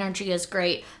 Your energy is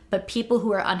great. But people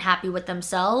who are unhappy with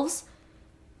themselves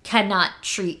cannot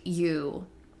treat you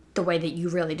the way that you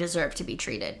really deserve to be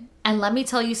treated. And let me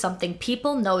tell you something,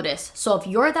 people notice. So if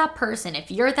you're that person,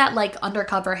 if you're that like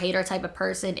undercover hater type of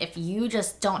person, if you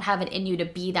just don't have it in you to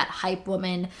be that hype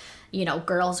woman, you know,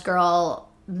 girl's girl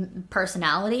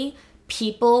personality,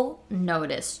 people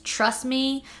notice. Trust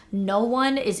me, no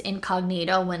one is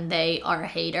incognito when they are a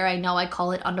hater. I know I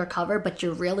call it undercover, but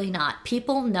you're really not.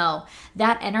 People know.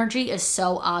 That energy is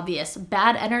so obvious.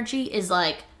 Bad energy is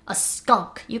like a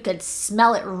skunk. You could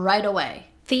smell it right away.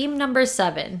 Theme number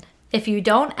 7. If you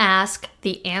don't ask,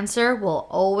 the answer will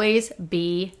always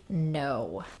be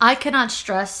no. I cannot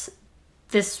stress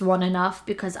this one enough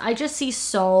because I just see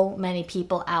so many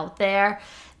people out there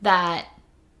that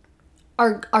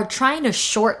are trying to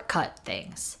shortcut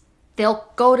things.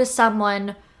 They'll go to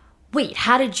someone, wait,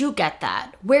 how did you get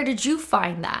that? Where did you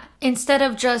find that? Instead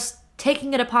of just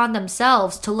taking it upon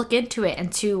themselves to look into it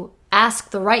and to ask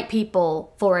the right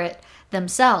people for it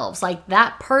themselves. Like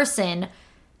that person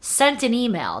sent an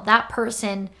email, that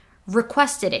person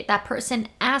requested it, that person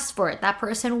asked for it, that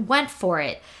person went for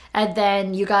it. And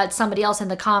then you got somebody else in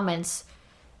the comments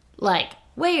like,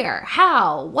 where,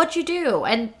 how, what'd you do?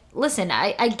 And listen,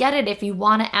 I get it if you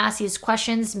want to ask these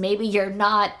questions. Maybe you're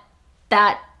not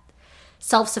that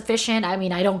self-sufficient. I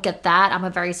mean, I don't get that. I'm a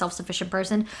very self-sufficient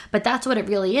person, but that's what it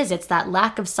really is. It's that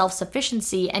lack of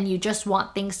self-sufficiency, and you just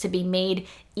want things to be made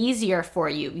easier for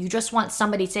you. You just want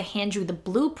somebody to hand you the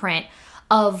blueprint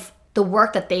of the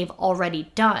work that they've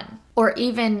already done. Or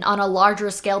even on a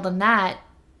larger scale than that,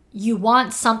 you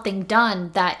want something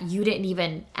done that you didn't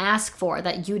even ask for,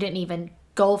 that you didn't even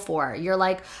go for. You're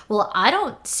like, well, I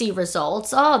don't see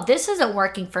results. Oh, this isn't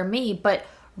working for me. But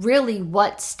really,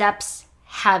 what steps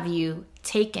have you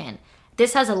taken?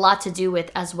 This has a lot to do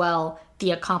with as well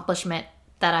the accomplishment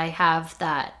that I have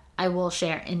that I will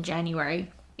share in January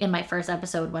in my first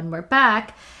episode when we're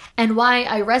back. And why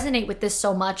I resonate with this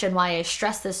so much and why I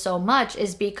stress this so much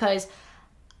is because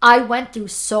I went through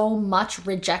so much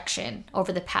rejection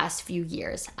over the past few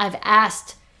years. I've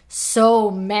asked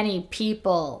so many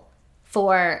people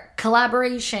for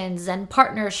collaborations and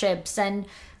partnerships and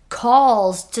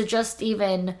calls to just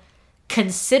even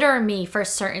consider me for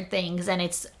certain things. And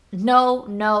it's no,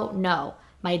 no, no.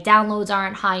 My downloads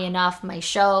aren't high enough. My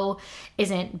show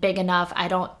isn't big enough. I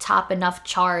don't top enough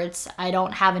charts. I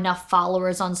don't have enough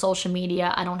followers on social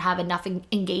media. I don't have enough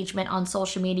engagement on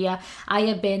social media. I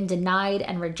have been denied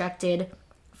and rejected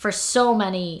for so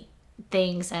many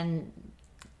things and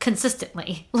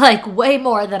consistently, like way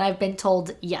more than I've been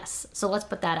told yes. So let's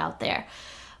put that out there.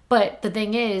 But the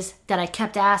thing is that I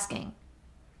kept asking.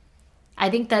 I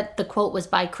think that the quote was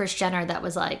by Kris Jenner that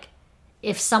was like,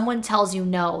 if someone tells you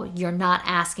no, you're not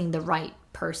asking the right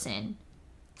person.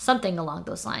 Something along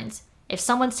those lines. If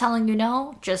someone's telling you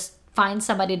no, just find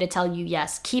somebody to tell you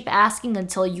yes. Keep asking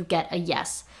until you get a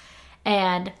yes.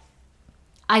 And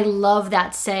I love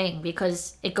that saying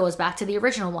because it goes back to the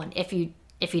original one. If you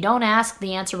don't ask,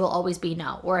 the answer will always be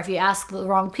no. Or if you ask the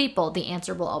wrong people, the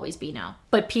answer will always be no.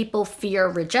 But people fear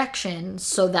rejection,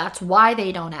 so that's why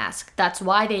they don't ask. That's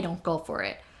why they don't go for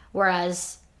it.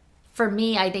 Whereas for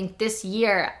me, I think this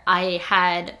year I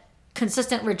had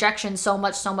consistent rejection so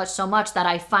much that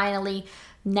I finally,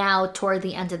 now toward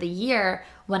the end of the year,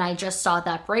 when I just saw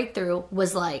that breakthrough,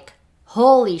 was like,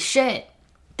 holy shit,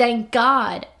 thank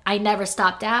God I never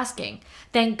stopped asking.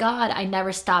 Thank God I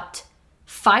never stopped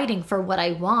fighting for what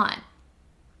I want.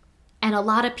 And a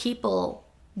lot of people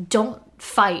don't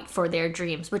fight for their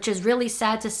dreams, which is really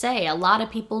sad to say. A lot of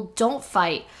people don't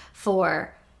fight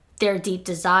for their deep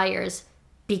desires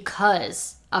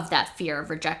because of that fear of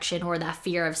rejection or that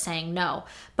fear of saying no.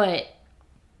 But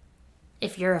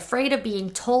if you're afraid of being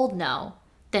told no,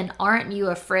 then aren't you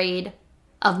afraid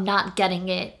of not getting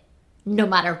it no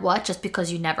matter what, just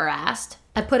because you never asked?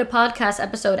 I put a podcast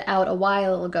episode out a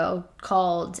while ago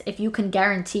called If You Can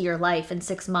Guarantee Your Life in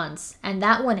 6 Months. And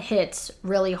that one hits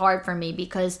really hard for me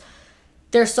because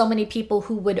there's so many people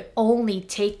who would only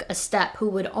take a step, who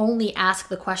would only ask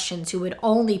the questions, who would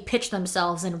only pitch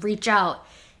themselves and reach out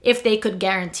if they could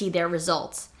guarantee their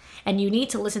results. And you need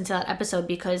to listen to that episode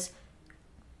because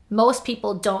most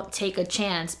people don't take a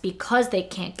chance because they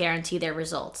can't guarantee their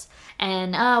results.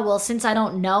 And, well, since I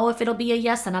don't know if it'll be a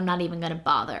yes, then I'm not even going to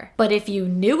bother. But if you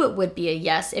knew it would be a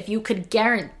yes, if you could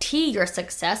guarantee your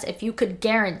success, if you could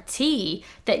guarantee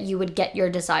that you would get your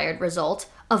desired result,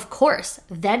 of course,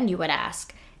 then you would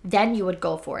ask. Then you would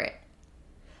go for it.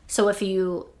 So if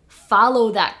you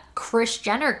follow that Kris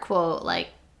Jenner quote, like,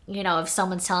 you know, if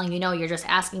someone's telling you no, you're just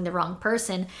asking the wrong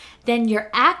person, then you're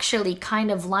actually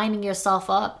kind of lining yourself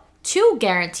up to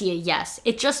guarantee a yes.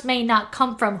 It just may not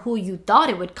come from who you thought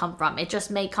it would come from. It just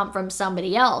may come from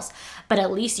somebody else. But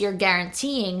at least you're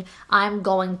guaranteeing I'm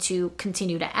going to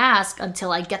continue to ask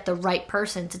until I get the right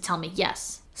person to tell me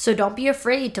yes. So don't be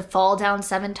afraid to fall down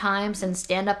 7 times and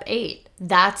stand up 8.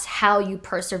 That's how you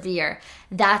persevere.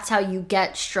 That's how you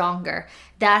get stronger.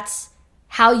 That's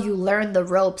how you learn the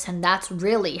ropes, and that's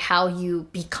really how you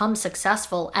become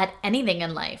successful at anything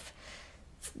in life.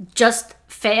 Just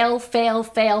fail, fail,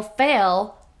 fail,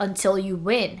 fail until you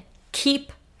win.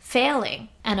 Keep failing.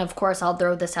 And of course, I'll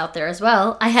throw this out there as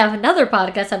well. I have another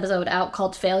podcast episode out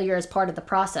called Failure is Part of the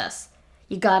Process.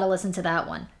 You gotta listen to that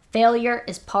one. Failure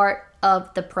is part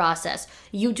of the process.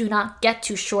 You do not get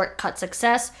to shortcut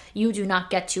success. You do not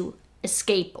get to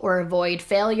escape or avoid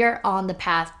failure on the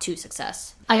path to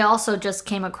success. I also just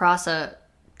came across a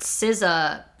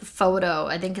SZA photo.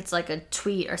 I think it's like a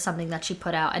tweet or something that she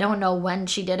put out. I don't know when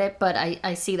she did it, but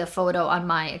I see the photo on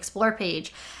my Explore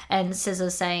page, and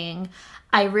SZA saying,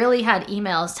 I really had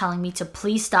emails telling me to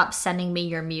please stop sending me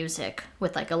your music,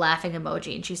 with like a laughing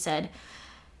emoji. And she said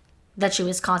that she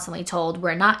was constantly told,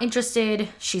 we're not interested,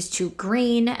 she's too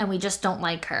green, and we just don't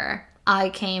like her. I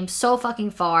came so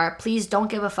fucking far. Please don't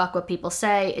give a fuck what people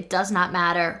say. It does not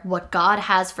matter. What God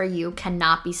has for you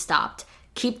cannot be stopped.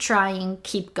 Keep trying,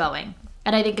 keep going.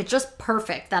 And I think it's just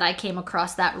perfect that I came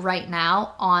across that right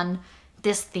now on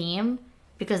this theme,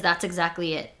 because that's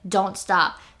exactly it. Don't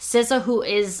stop. SZA, who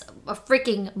is a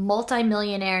freaking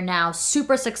multimillionaire now,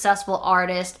 super successful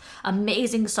artist,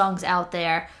 amazing songs out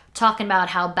there, talking about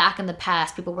how back in the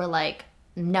past people were like,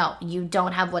 no, you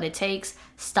don't have what it takes.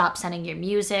 Stop sending your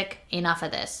music. Enough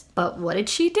of this. But what did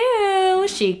she do?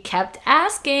 She kept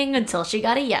asking until she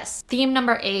got a yes. Theme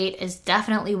number 8 is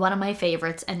definitely one of my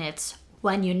favorites, and it's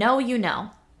when you know, you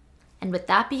know. And with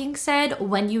that being said,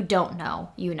 when you don't know,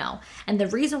 you know. And the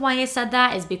reason why I said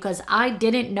that is because I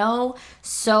didn't know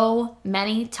so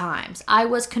many times. I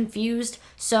was confused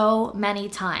so many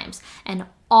times. And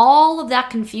all of that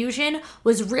confusion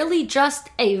was really just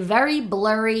a very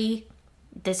blurry,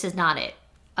 this is not it.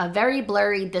 A very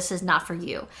blurry, this is not for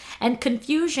you. And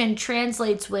confusion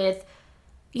translates with,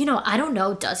 I don't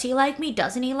know, does he like me?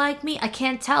 Doesn't he like me? I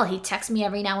can't tell. He texts me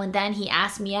every now and then. He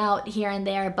asks me out here and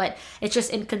there, but it's just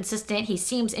inconsistent. He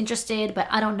seems interested, but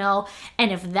I don't know.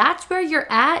 And if that's where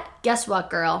you're at, guess what,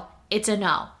 girl? It's a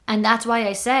no. And that's why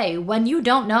I say, when you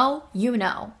don't know, you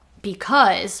know.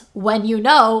 Because when you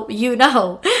know, you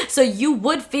know. So you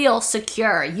would feel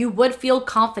secure. You would feel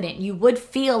confident. You would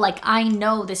feel like, I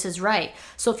know this is right.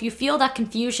 So if you feel that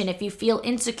confusion, if you feel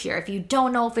insecure, if you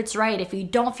don't know if it's right, if you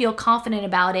don't feel confident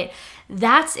about it,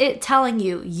 that's it telling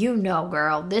you, you know,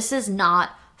 girl, this is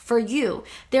not for you.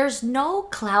 There's no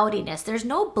cloudiness. There's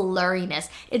no blurriness.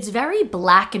 It's very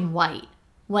black and white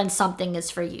when something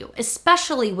is for you,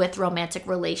 especially with romantic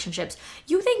relationships.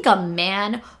 You think a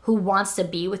man who wants to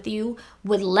be with you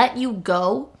would let you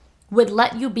go, would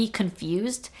let you be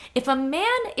confused? If a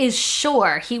man is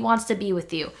sure he wants to be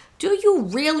with you, do you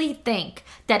really think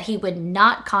that he would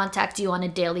not contact you on a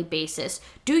daily basis?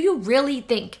 Do you really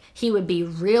think he would be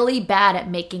really bad at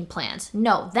making plans?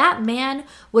 No, that man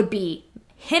would be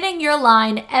hitting your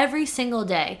line every single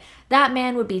day. That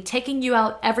man would be taking you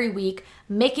out every week,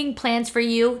 making plans for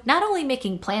you, not only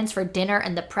making plans for dinner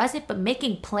and the present, but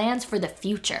making plans for the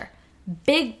future.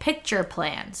 Big picture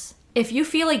plans. If you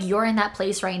feel like you're in that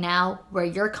place right now where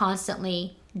you're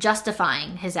constantly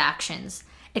justifying his actions,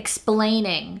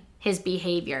 explaining his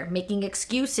behavior, making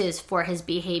excuses for his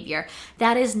behavior,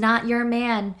 that is not your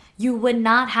man. You would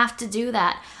not have to do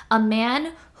that. A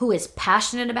man who is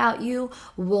passionate about you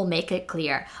will make it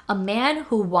clear. A man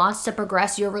who wants to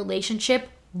progress your relationship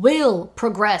will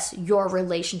progress your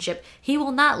relationship. He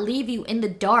will not leave you in the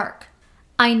dark.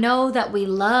 I know that we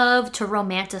love to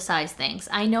romanticize things.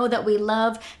 I know that we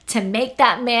love to make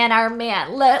that man our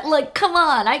man. Like, come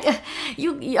on,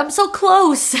 I'm so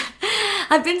close.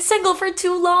 I've been single for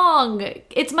too long.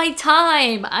 It's my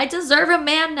time. I deserve a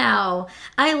man now.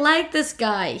 I like this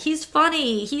guy. He's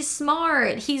funny. He's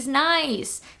smart. He's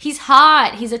nice. He's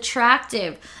hot. He's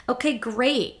attractive. Okay,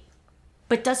 great.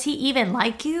 But does he even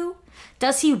like you?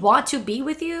 Does he want to be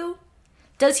with you?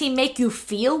 Does he make you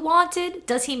feel wanted?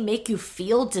 Does he make you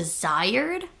feel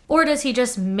desired? Or does he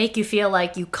just make you feel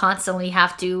like you constantly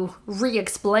have to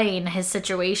re-explain his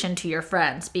situation to your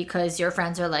friends because your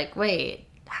friends are like, wait,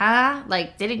 huh?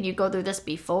 Like, didn't you go through this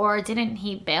before? Didn't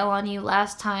he bail on you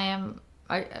last time?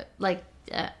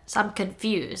 So I'm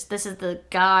confused. This is the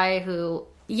guy who,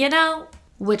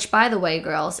 Which, by the way,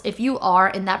 girls, if you are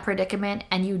in that predicament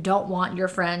and you don't want your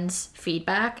friends'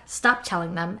 feedback, stop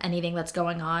telling them anything that's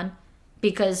going on.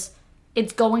 Because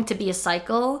It's going to be a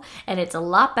cycle, and it's a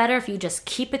lot better if you just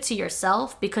keep it to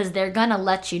yourself, because they're gonna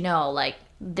let you know, like,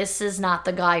 this is not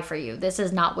the guy for you. This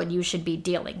is not what you should be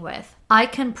dealing with. I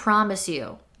can promise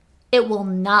you, it will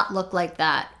not look like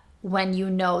that when you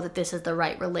know that this is the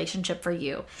right relationship for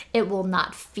you. It will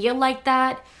not feel like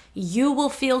that. You will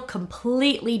feel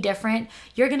completely different.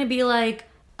 You're gonna be like,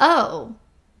 oh,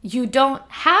 you don't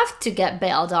have to get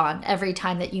bailed on every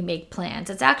time that you make plans.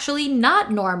 It's actually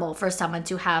not normal for someone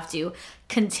to have to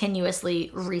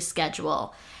continuously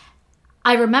reschedule.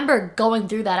 I remember going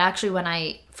through that actually when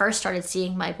I first started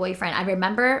seeing my boyfriend. I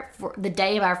remember for the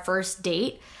day of our first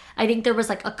date, I think there was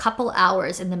like a couple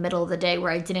hours in the middle of the day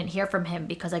where I didn't hear from him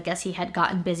because I guess he had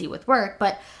gotten busy with work,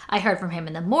 but I heard from him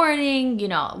in the morning. You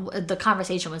know, the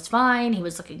conversation was fine. He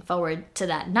was looking forward to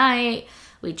that night.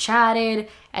 We chatted,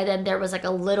 and then there was like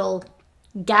a little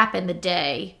gap in the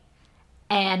day,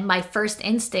 and my first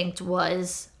instinct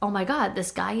was, oh my God,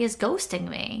 this guy is ghosting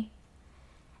me.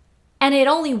 And it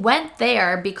only went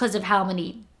there because of how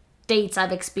many dates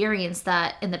I've experienced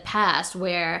that in the past,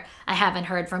 where I haven't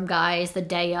heard from guys the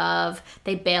day of,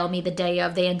 they bail me the day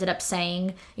of, they ended up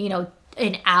saying, you know,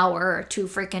 an hour or 2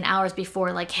 freaking hours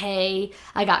before, like, hey,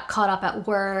 I got caught up at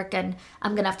work and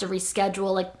I'm gonna have to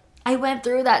reschedule. Like, I went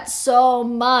through that so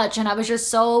much, and I was just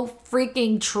so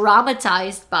freaking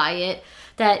traumatized by it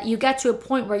that you get to a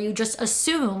point where you just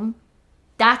assume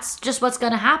that's just what's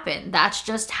gonna happen. That's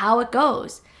just how it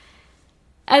goes.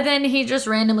 And then he just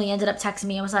randomly ended up texting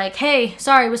me and was like, hey,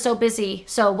 sorry, I was so busy.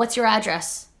 So what's your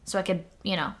address? So I could,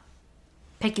 you know,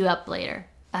 pick you up later.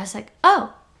 I was like,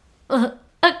 oh,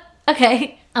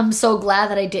 okay. I'm so glad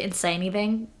that I didn't say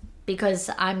anything, because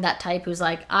I'm that type who's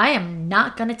like, I am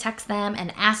not going to text them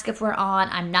and ask if we're on.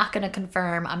 I'm not going to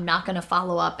confirm. I'm not going to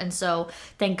follow up. And so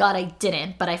thank God I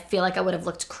didn't. But I feel like I would have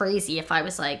looked crazy if I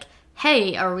was like,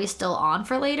 hey, are we still on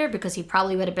for later? Because he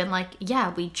probably would have been like,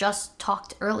 yeah, we just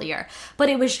talked earlier. But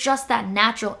it was just that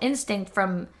natural instinct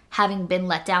from having been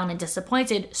let down and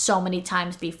disappointed so many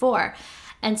times before.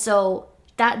 And so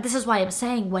this is why I'm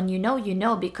saying, when you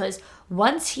know, because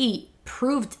once he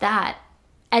proved that,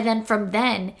 and then from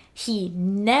then, he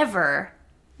never,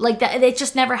 like that, it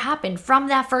just never happened. From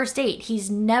that first date, he's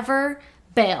never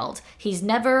bailed. He's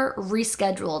never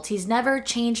rescheduled. He's never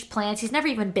changed plans. He's never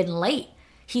even been late.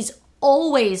 He's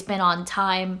always been on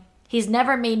time. He's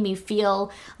never made me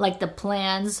feel like the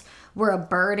plans were a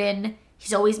burden.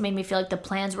 He's always made me feel like the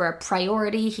plans were a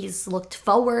priority. He's looked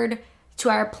forward to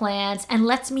our plans and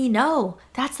lets me know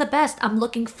that's the best. I'm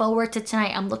looking forward to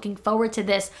tonight. I'm looking forward to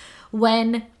this.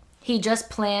 When he just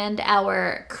planned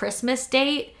our Christmas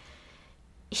date,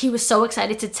 he was so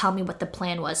excited to tell me what the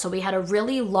plan was. So we had a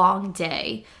really long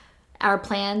day. Our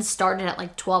plans started at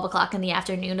like 12 o'clock in the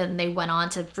afternoon, and they went on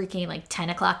to freaking like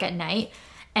 10 o'clock at night.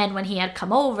 And when he had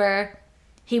come over,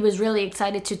 he was really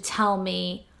excited to tell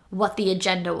me what the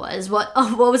agenda was, what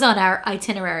was on our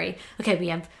itinerary. Okay, we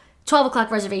have 12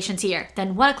 o'clock reservations here,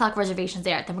 then 1 o'clock reservations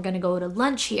there, then we're going to go to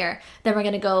lunch here, then we're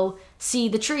going to go see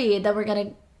the tree, then we're going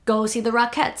to go see the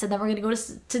Rockettes, and then we're going to go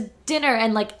to dinner.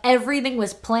 And like everything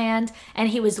was planned, and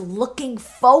he was looking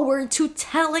forward to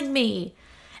telling me.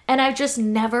 And I've just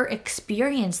never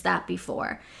experienced that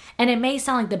before. And it may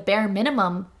sound like the bare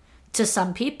minimum to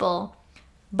some people,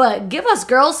 but give us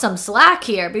girls some slack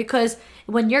here, because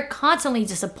when you're constantly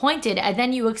disappointed and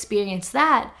then you experience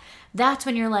that, that's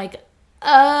when you're like,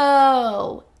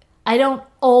 oh, I don't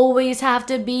always have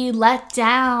to be let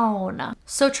down.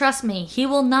 So trust me, he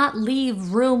will not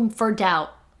leave room for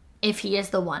doubt if he is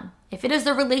the one. If it is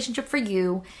the relationship for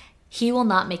you, he will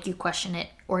not make you question it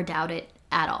or doubt it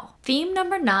at all. Theme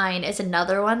number 9 is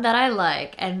another one that I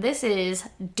like, and this is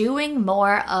doing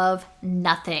more of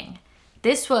nothing.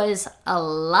 This was a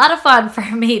lot of fun for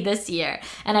me this year,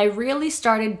 and I really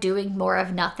started doing more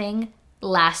of nothing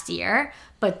last year.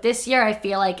 But this year, I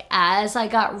feel like as I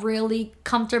got really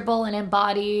comfortable and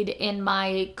embodied in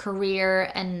my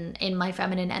career and in my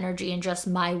feminine energy and just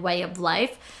my way of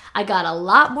life, I got a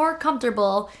lot more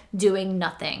comfortable doing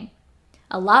nothing.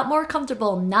 A lot more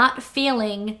comfortable not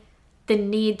feeling the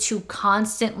need to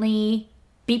constantly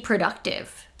be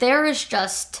productive. There is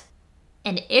just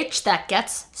an itch that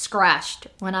gets scratched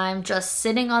when I'm just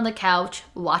sitting on the couch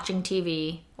watching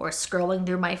TV or scrolling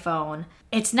through my phone.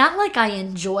 It's not like I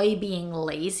enjoy being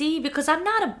lazy, because I'm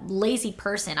not a lazy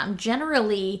person. I'm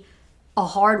generally a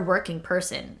hardworking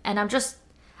person, and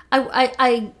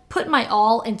I put my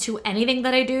all into anything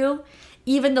that I do,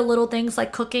 even the little things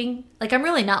like cooking. Like, I'm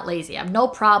really not lazy. I'm no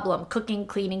problem cooking,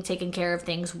 cleaning, taking care of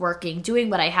things, working, doing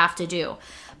what I have to do.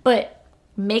 But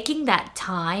making that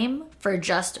time for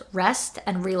just rest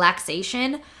and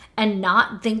relaxation and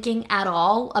not thinking at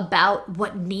all about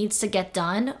what needs to get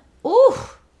done Ooh,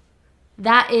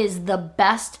 that is the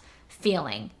best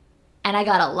feeling. And I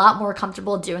got a lot more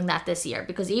comfortable doing that this year,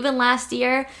 because even last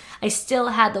year, I still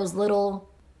had those little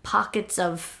pockets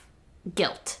of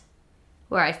guilt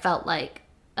where I felt like,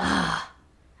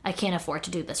 I can't afford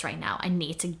to do this right now. I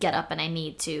need to get up and I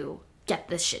need to get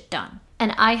this shit done.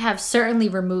 And I have certainly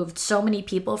removed so many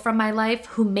people from my life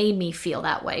who made me feel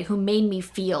that way, who made me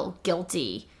feel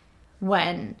guilty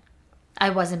when I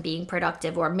wasn't being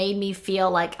productive, or made me feel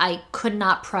like I could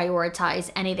not prioritize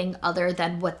anything other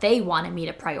than what they wanted me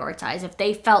to prioritize. If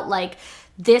they felt like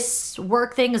this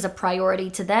work thing is a priority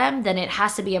to them, then it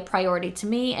has to be a priority to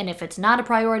me. And if it's not a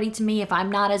priority to me, if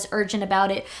I'm not as urgent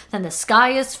about it, then the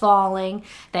sky is falling.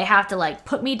 They have to like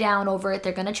put me down over it.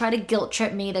 They're going to try to guilt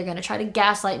trip me. They're going to try to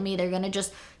gaslight me. They're going to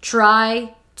just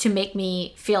try to make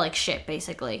me feel like shit,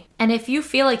 basically. And if you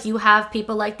feel like you have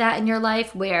people like that in your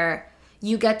life, where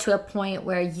you get to a point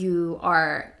where you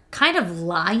are kind of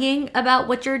lying about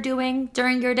what you're doing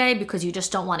during your day because you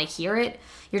just don't want to hear it.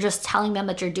 You're just telling them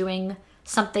that you're doing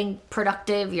something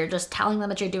productive. You're just telling them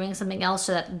that you're doing something else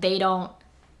so that they don't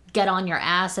get on your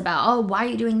ass about, oh, why are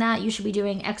you doing that? You should be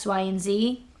doing X, Y, and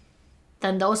Z.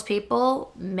 Then those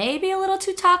people may be a little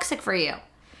too toxic for you.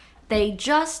 They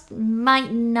just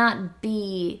might not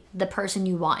be the person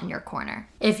you want in your corner.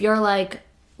 If you're like,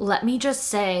 let me just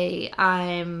say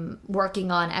I'm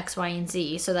working on X, Y, and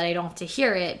Z so that I don't have to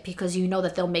hear it, because you know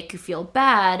that they'll make you feel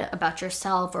bad about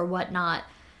yourself or whatnot,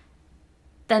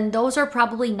 then those are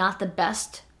probably not the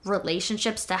best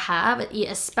relationships to have,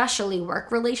 especially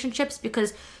work relationships,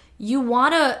 because you don't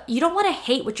want to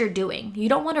hate what you're doing. You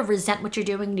don't want to resent what you're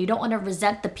doing. You don't want to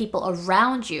resent the people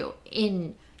around you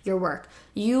in your work.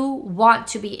 You want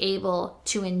to be able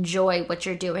to enjoy what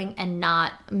you're doing and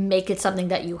not make it something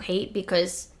that you hate,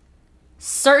 because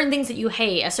certain things that you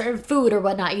hate, a certain food or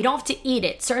whatnot, you don't have to eat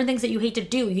it. Certain things that you hate to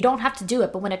do, you don't have to do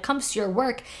it. But when it comes to your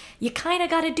work, you kind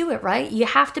of got to do it, right? You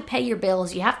have to pay your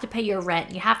bills. You have to pay your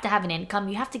rent. You have to have an income.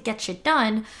 You have to get shit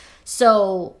done.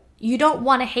 So you don't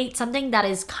want to hate something that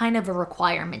is kind of a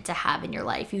requirement to have in your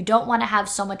life. You don't want to have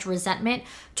so much resentment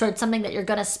towards something that you're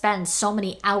going to spend so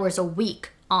many hours a week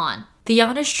on. The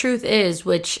honest truth is,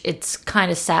 which it's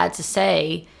kind of sad to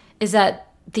say, is that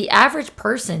the average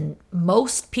person,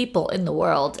 most people in the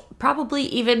world, probably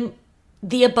even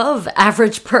the above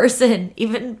average person,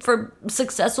 even for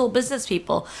successful business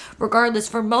people, regardless,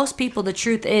 for most people, the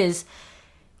truth is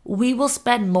we will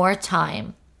spend more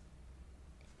time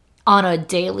on a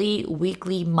daily,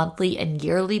 weekly, monthly, and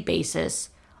yearly basis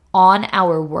on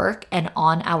our work and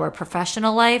on our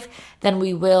professional life than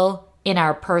we will in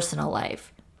our personal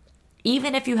life.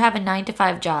 Even if you have a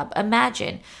 9-to-5 job,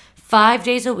 imagine 5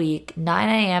 days a week, 9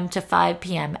 a.m. to 5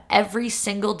 p.m. every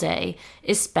single day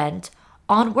is spent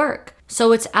on work.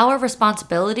 So it's our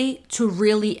responsibility to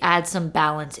really add some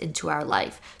balance into our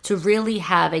life, to really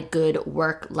have a good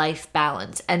work-life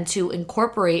balance, and to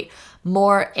incorporate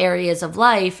more areas of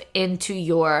life into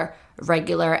your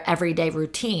regular everyday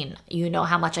routine. You know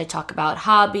how much I talk about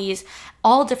hobbies,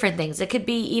 all different things. It could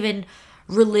be even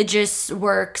religious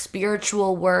work,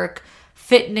 spiritual work,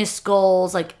 fitness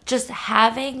goals, like just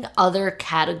having other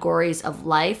categories of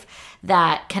life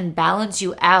that can balance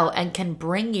you out and can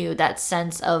bring you that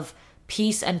sense of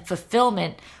peace and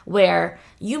fulfillment, where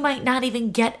you might not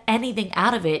even get anything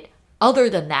out of it other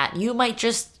than that. You might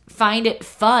just find it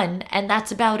fun, and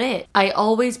that's about it. I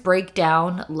always break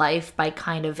down life by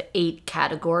kind of 8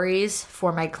 categories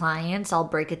for my clients. I'll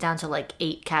break it down to like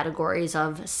 8 categories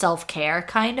of self-care,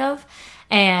 kind of.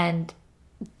 And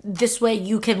this way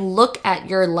you can look at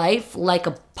your life like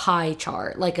a pie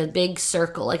chart, like a big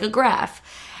circle, like a graph,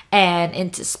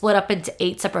 and split up into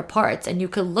 8 separate parts. And you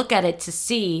can look at it to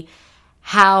see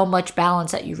how much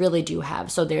balance that you really do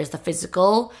have. So there's the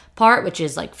physical part, which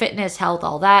is like fitness, health,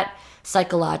 all that.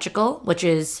 Psychological, which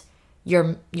is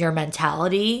your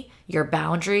mentality, your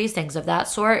boundaries, things of that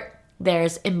sort.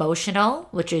 There's emotional,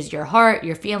 which is your heart,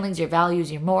 your feelings, your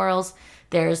values, your morals.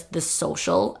 There's the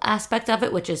social aspect of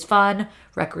it, which is fun,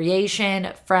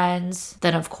 recreation, friends.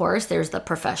 Then, of course, there's the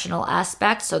professional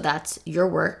aspect. So that's your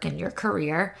work and your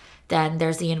career. Then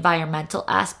there's the environmental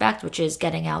aspect, which is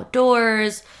getting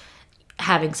outdoors,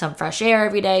 having some fresh air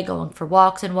every day, going for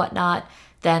walks and whatnot.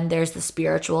 Then there's the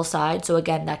spiritual side. So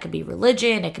again, that could be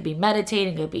religion, it could be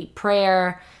meditating, it could be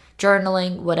prayer,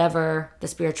 journaling, whatever the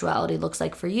spirituality looks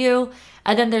like for you.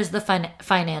 And then there's the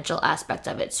financial aspect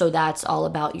of it. So that's all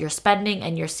about your spending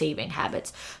and your saving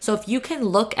habits. So if you can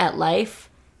look at life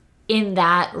in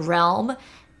that realm,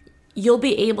 you'll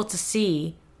be able to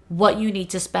see what you need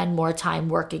to spend more time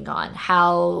working on,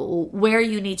 where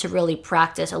you need to really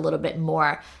practice a little bit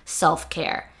more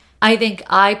self-care. I think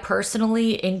I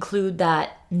personally include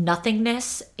that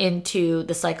nothingness into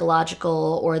the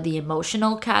psychological or the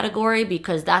emotional category,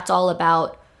 because that's all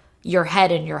about your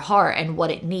head and your heart and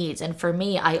what it needs. And for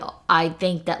me, I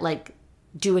think that like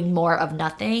doing more of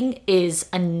nothing is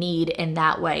a need in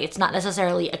that way. It's not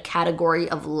necessarily a category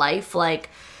of life like,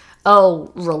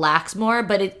 oh, relax more,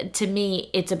 but to me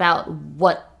it's about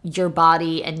what your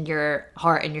body and your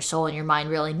heart and your soul and your mind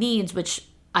really needs, which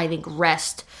I think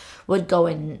rest would go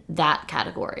in that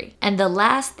category. And the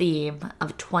last theme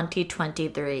of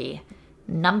 2023,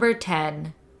 number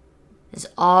 10, is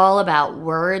all about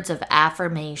words of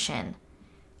affirmation.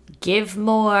 Give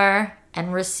more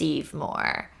and receive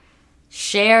more.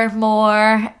 Share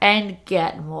more and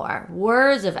get more.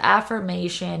 Words of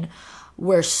affirmation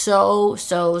were so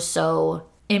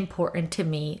important to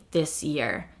me this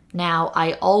year. Now,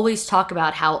 I always talk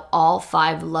about how all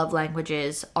 5 love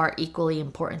languages are equally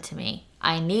important to me.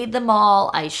 I need them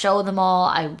all. I show them all.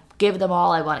 I give them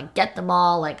all. I want to get them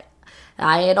all. Like,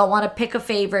 I don't want to pick a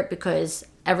favorite because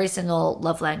every single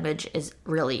love language is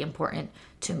really important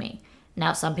to me.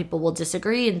 Now, some people will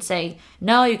disagree and say,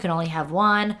 no, you can only have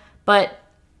one, but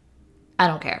I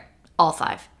don't care. All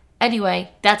 5.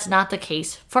 Anyway, that's not the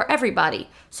case for everybody.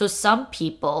 So some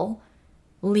people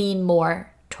lean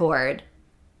more toward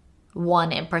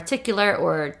one in particular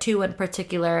or 2 in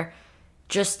particular,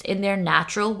 just in their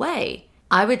natural way.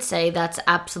 I would say that's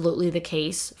absolutely the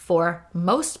case for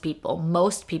most people.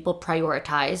 Most people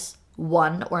prioritize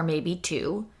 1 or maybe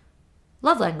 2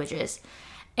 love languages.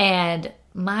 And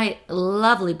my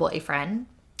lovely boyfriend,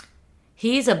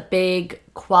 he's a big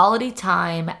quality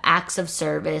time, acts of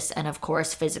service, and of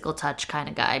course physical touch kind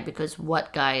of guy, because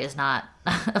what guy is not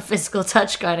a physical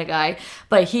touch kind of guy?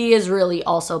 But he is really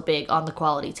also big on the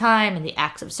quality time and the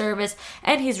acts of service,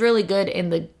 and he's really good in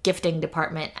the gifting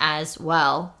department as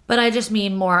well. But I just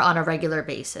mean more on a regular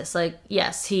basis. Like,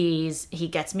 yes, he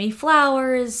gets me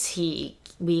flowers,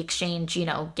 we exchange,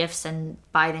 gifts and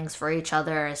buy things for each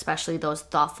other, especially those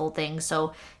thoughtful things.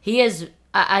 So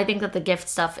I think that the gift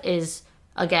stuff is,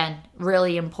 again,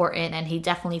 really important, and he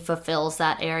definitely fulfills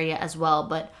that area as well.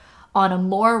 But on a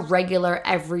more regular,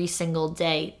 every single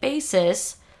day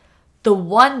basis, the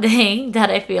one thing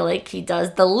that I feel like he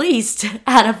does the least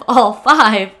out of all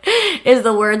 5 is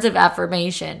the words of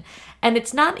affirmation. And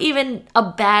it's not even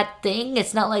a bad thing.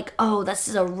 It's not like, oh, this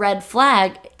is a red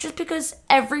flag, just because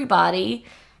everybody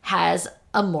has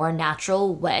a more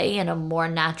natural way and a more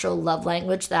natural love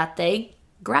language that they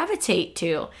gravitate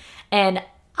to. And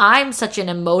I'm such an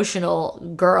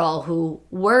emotional girl who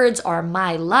words are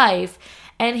my life,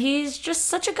 and he's just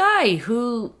such a guy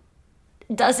who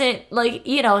doesn't like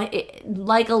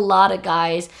a lot of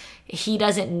guys, he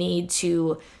doesn't need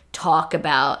to talk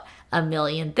about a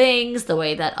million things the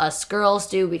way that us girls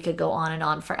do. We could go on and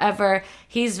on forever.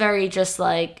 He's very just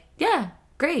like, yeah,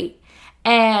 great.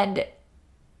 And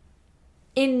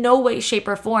in no way, shape,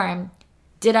 or form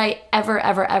did I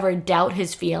ever doubt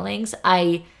his feelings.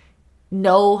 I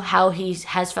know how he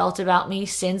has felt about me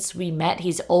since we met.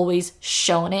 He's always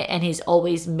shown it, and he's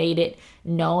always made it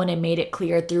known and made it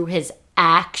clear through his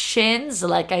actions.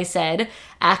 Like I said,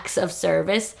 acts of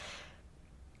service.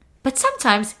 But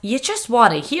sometimes you just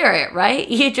want to hear it, right?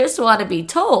 You just want to be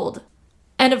told.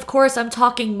 And of course, I'm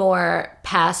talking more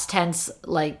past tense,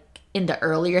 like in the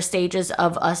earlier stages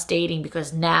of us dating,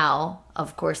 because now,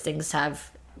 of course, things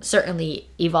have certainly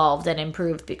evolved and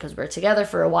improved because we're together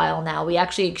for a while now. We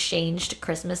actually exchanged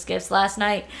Christmas gifts last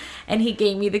night, and he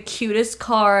gave me the cutest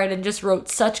card and just wrote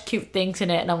such cute things in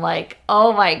it. And I'm like,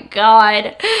 oh my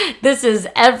God, this is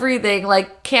everything.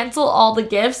 Like, cancel all the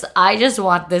gifts. I just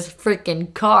want this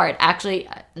freaking card. Actually,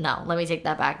 no, let me take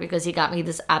that back, because he got me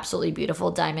this absolutely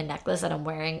beautiful diamond necklace that I'm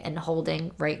wearing and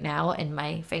holding right now in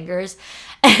my fingers.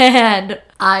 And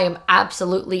I am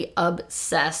absolutely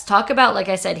obsessed. Talk about, like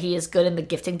I said, he is good in the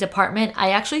gifting department.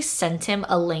 I actually sent him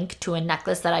a link to a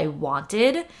necklace that I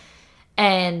wanted,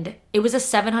 and it was a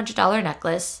 $700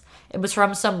 necklace. It was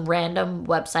from some random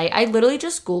website. I literally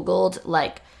just Googled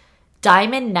like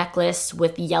diamond necklace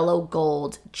with yellow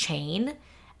gold chain,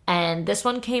 and this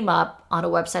one came up on a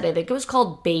website. I think it was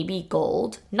called Baby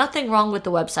Gold. Nothing wrong with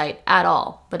the website at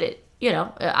all, but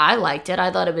I liked it.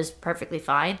 I thought it was perfectly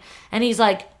fine. And he's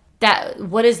like,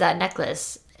 what is that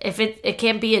necklace? If it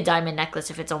can't be a diamond necklace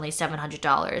if it's only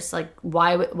 $700. Like,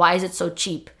 why is it so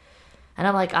cheap? And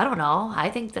I'm like, I don't know.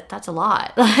 I think that's a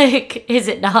lot. Like, is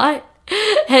it not?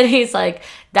 And he's like,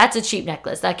 that's a cheap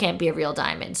necklace. That can't be a real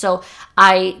diamond. So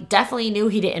I definitely knew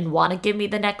he didn't want to give me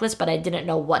the necklace, but I didn't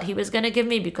know what he was going to give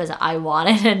me because I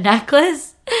wanted a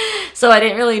necklace. So I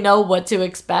didn't really know what to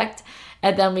expect.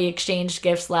 And then we exchanged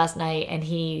gifts last night, and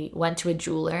he went to a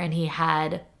jeweler, and he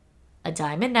had a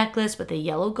diamond necklace with a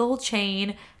yellow gold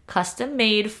chain, custom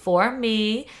made for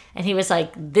me. And he was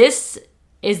like, this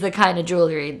is the kind of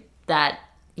jewelry that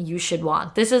you should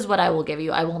want. This is what I will give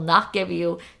you. I will not give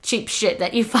you cheap shit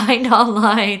that you find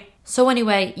online. So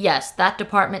anyway, yes, that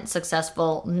department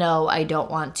successful. No, I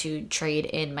don't want to trade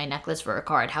in my necklace for a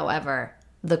card. However,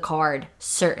 the card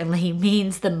certainly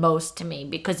means the most to me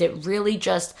because it really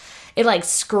just, it like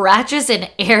scratches an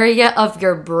area of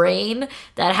your brain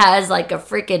that has like a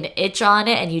freaking itch on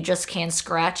it and you just can't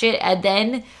scratch it. And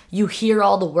then you hear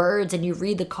all the words and you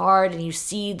read the card and you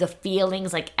see the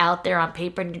feelings like out there on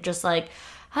paper and you're just like,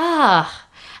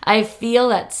 I feel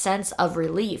that sense of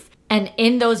relief. And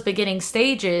in those beginning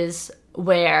stages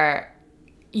where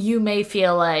you may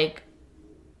feel like,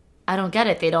 I don't get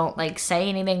it. They don't like say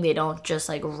anything. They don't just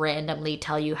like randomly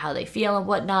tell you how they feel and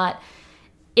whatnot.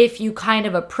 If you kind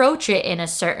of approach it in a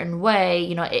certain way,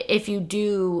 you know, if you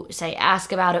do say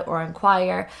ask about it or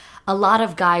inquire, a lot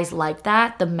of guys like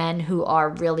that, the men who are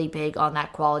really big on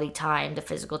that quality time, the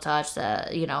physical touch, the,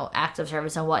 you know, acts of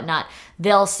service and whatnot,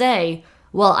 they'll say,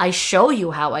 well, I show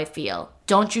you how I feel.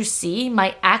 Don't you see?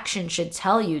 My action should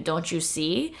tell you. Don't you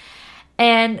see?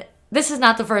 And this is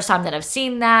not the first time that I've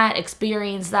seen that,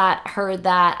 experienced that, heard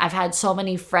that. I've had so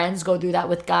many friends go through that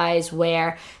with guys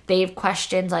where they've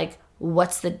questioned like,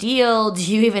 what's the deal? Do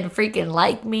you even freaking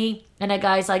like me? And a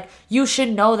guy's like, you should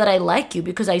know that I like you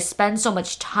because I spend so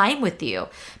much time with you,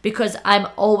 because I'm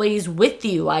always with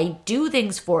you. I do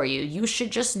things for you. You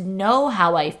should just know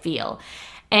how I feel.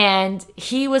 And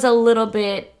he was a little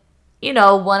bit, you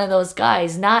know, one of those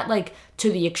guys, not like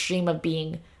to the extreme of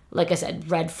being, like I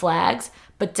said, red flags,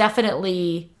 but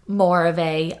definitely more of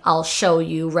a I'll show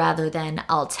you rather than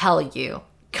I'll tell you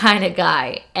kind of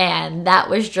guy. And that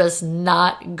was just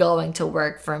not going to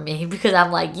work for me because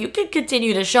I'm like, you can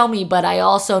continue to show me, but I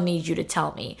also need you to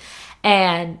tell me.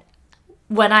 And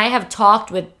when I have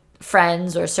talked with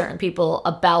friends or certain people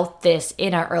about this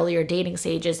in our earlier dating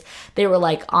stages, they were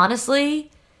like,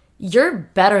 honestly, you're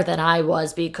better than I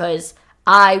was because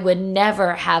I would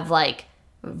never have like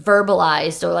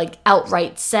verbalized or like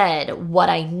outright said what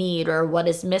I need or what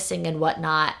is missing and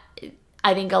whatnot.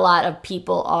 I think a lot of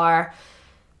people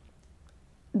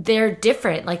they're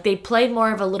different. Like they play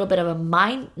more of a little bit of a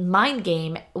mind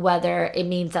game, whether it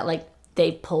means that like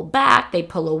they pull back, they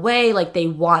pull away, like they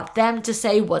want them to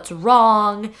say what's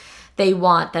wrong. They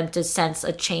want them to sense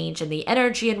a change in the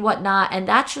energy and whatnot. And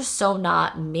that's just so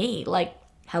not me. Like,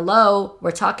 hello,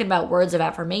 we're talking about words of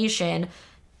affirmation.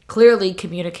 Clearly,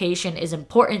 communication is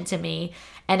important to me,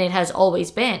 and it has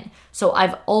always been. So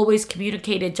I've always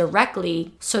communicated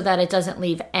directly so that it doesn't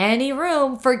leave any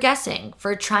room for guessing,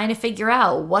 for trying to figure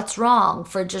out what's wrong,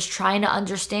 for just trying to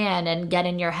understand and get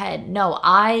in your head. No,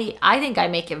 I think I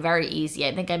make it very easy.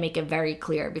 I think I make it very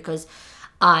clear because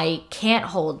I can't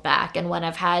hold back. And when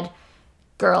I've had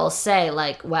girls say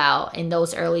like, wow, in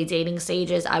those early dating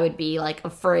stages, I would be like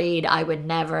afraid, I would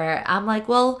never. I'm like,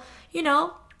 well, you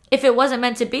know, if it wasn't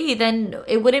meant to be, then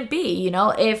it wouldn't be, you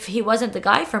know. If he wasn't the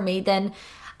guy for me, then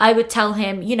I would tell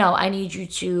him, you know, I need you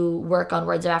to work on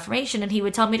words of affirmation. And he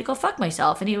would tell me to go fuck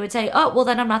myself. And he would say, oh, well,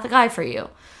 then I'm not the guy for you.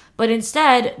 But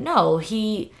instead, no,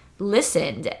 he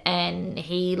listened and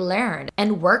he learned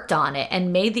and worked on it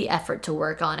and made the effort to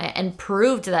work on it and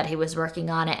proved that he was working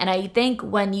on it. And I think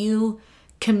when you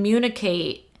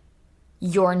communicate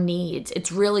your needs,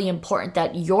 it's really important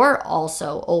that you're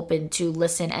also open to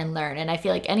listen and learn. And I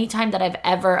feel like anytime that I've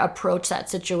ever approached that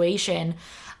situation,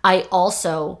 I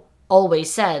also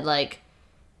always said like,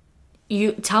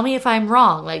 you tell me if I'm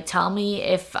wrong, like tell me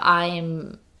if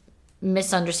I'm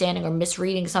misunderstanding or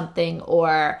misreading something,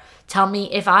 or tell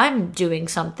me if I'm doing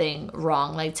something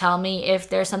wrong, like tell me if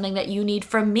there's something that you need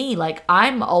from me. Like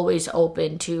I'm always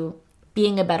open to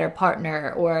being a better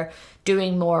partner or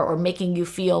doing more or making you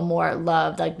feel more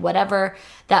loved, like whatever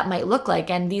that might look like.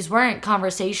 And these weren't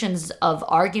conversations of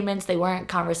arguments. They weren't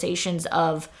conversations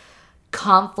of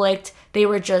conflict. They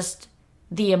were just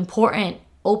the important,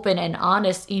 open and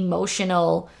honest,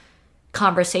 emotional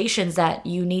conversations that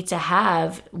you need to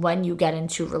have when you get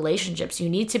into relationships. You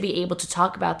need to be able to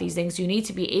talk about these things. You need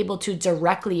to be able to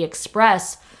directly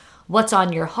express what's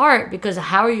on your heart, because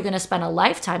how are you going to spend a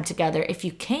lifetime together if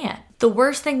you can't? The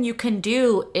worst thing you can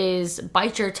do is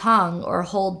bite your tongue or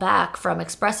hold back from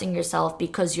expressing yourself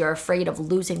because you're afraid of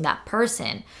losing that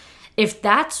person. If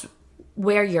that's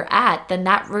where you're at, then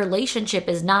that relationship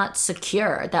is not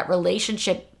secure. That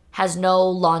relationship has no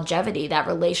longevity. That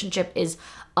relationship is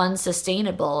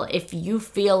unsustainable. If you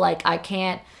feel like I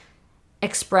can't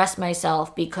express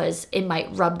myself because it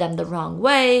might rub them the wrong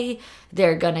way,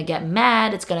 they're gonna get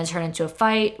mad, it's gonna turn into a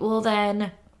fight, well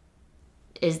then,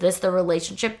 is this the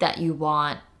relationship that you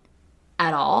want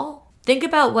at all, think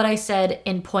about what I said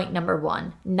in point number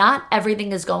 1. Not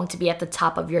everything is going to be at the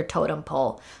top of your totem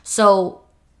pole. So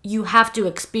you have to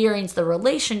experience the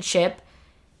relationship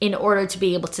in order to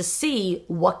be able to see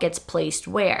what gets placed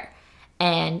where.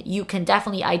 And you can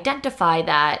definitely identify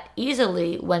that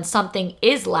easily when something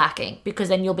is lacking, because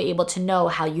then you'll be able to know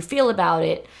how you feel about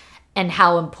it and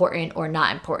how important or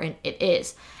not important it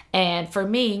is. And for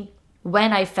me,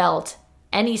 when I felt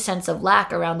any sense of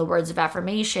lack around the words of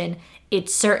affirmation, it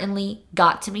certainly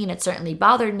got to me and it certainly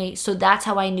bothered me. So that's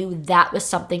how I knew that was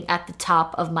something at the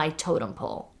top of my totem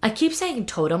pole. I keep saying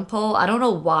totem pole. I don't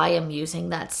know why I'm using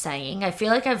that saying. I feel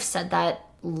like I've said that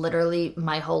literally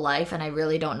my whole life and I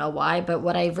really don't know why, but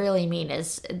what I really mean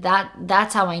is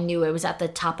that's how I knew it was at the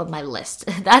top of my list.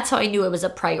 That's how I knew it was a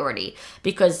priority,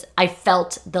 because I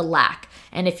felt the lack.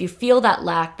 And if you feel that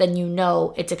lack, then you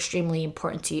know it's extremely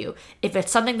important to you. If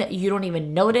it's something that you don't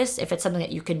even notice, if it's something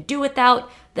that you can do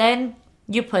without, then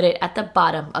you put it at the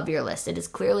bottom of your list. It is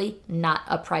clearly not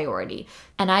a priority.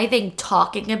 And I think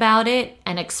talking about it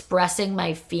and expressing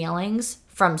my feelings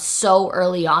from so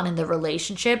early on in the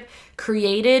relationship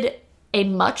created a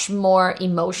much more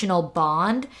emotional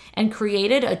bond and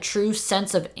created a true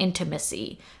sense of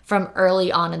intimacy from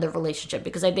early on in the relationship.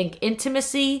 Because I think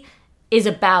intimacy is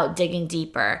about digging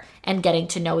deeper and getting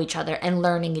to know each other and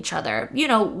learning each other. You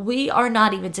know, we are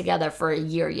not even together for a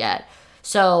year yet.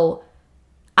 So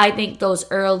I think those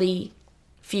early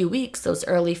few weeks, those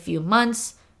early few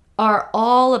months are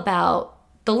all about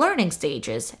the learning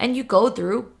stages, and you go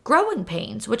through growing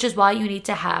pains, which is why you need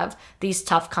to have these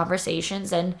tough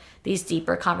conversations and these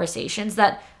deeper conversations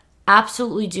that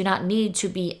absolutely do not need to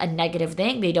be a negative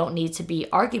thing. They don't need to be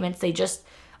arguments. They just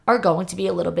are going to be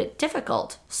a little bit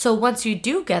difficult. So once you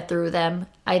do get through them,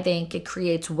 I think it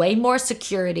creates way more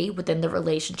security within the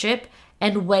relationship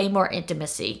and way more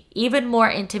intimacy, even more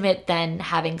intimate than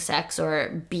having sex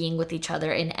or being with each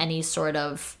other in any sort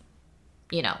of,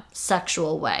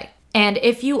 sexual way. And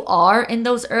if you are in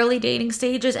those early dating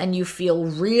stages and you feel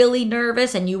really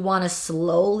nervous and you want to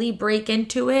slowly break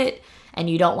into it and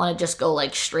you don't want to just go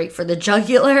like straight for the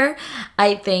jugular,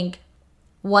 I think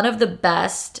one of the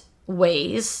best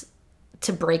ways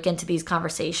to break into these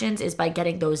conversations is by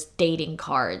getting those dating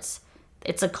cards.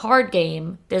 It's a card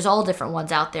game. There's all different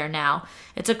ones out there now.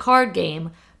 It's a card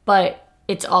game, but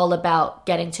it's all about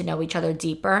getting to know each other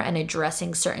deeper and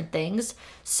addressing certain things.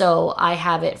 So I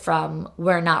have it from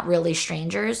We're Not Really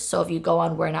Strangers. So if you go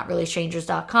on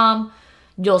we'renotreallystrangers.com,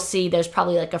 you'll see there's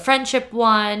probably like a friendship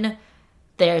one,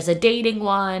 there's a dating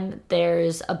one,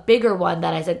 there's a bigger one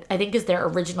that I think is their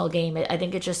original game. I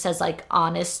think it just says like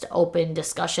honest, open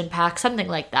discussion pack, something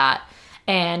like that.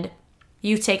 And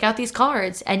you take out these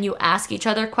cards and you ask each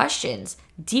other questions,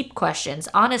 deep questions,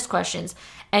 honest questions,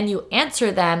 and you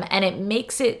answer them, and it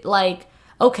makes it like,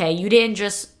 okay, you didn't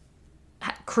just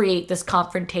create this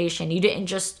confrontation. You didn't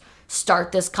just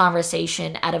start this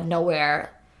conversation out of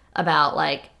nowhere about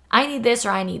like, I need this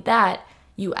or I need that.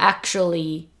 You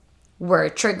actually were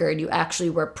triggered. You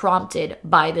actually were prompted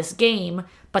by this game,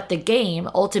 but the game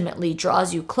ultimately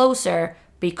draws you closer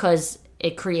because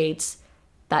it creates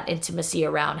that intimacy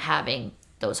around having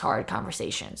those hard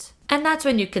conversations. And that's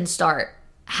when you can start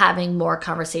having more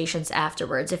conversations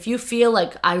afterwards. If you feel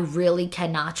like I really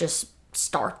cannot just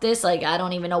start this, like I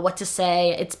don't even know what to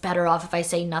say, it's better off if I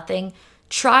say nothing,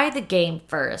 try the game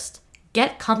first.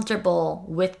 Get comfortable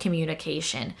with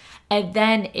communication, and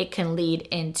then it can lead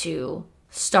into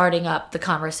starting up the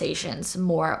conversations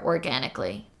more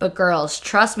organically. But girls,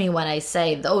 trust me when I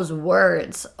say those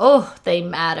words, they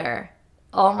matter.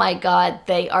 Oh my God,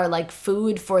 they are like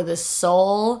food for the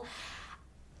soul.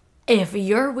 If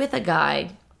you're with a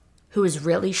guy who is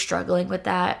really struggling with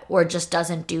that or just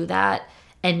doesn't do that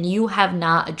and you have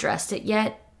not addressed it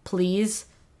yet, please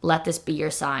let this be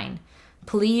your sign.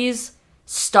 Please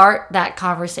start that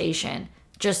conversation.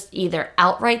 Just either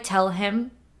outright tell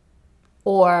him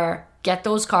or get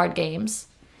those card games.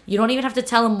 You don't even have to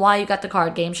tell him why you got the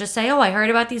card games. Just say, I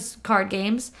heard about these card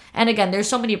games. And again, there's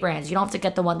so many brands. You don't have to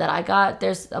get the one that I got.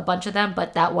 There's a bunch of them,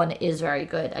 but that one is very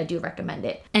good. I do recommend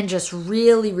it. And just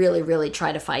really, really, really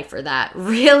try to fight for that.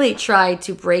 Really try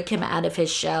to break him out of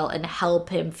his shell and help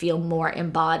him feel more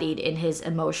embodied in his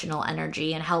emotional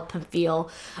energy and help him feel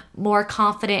more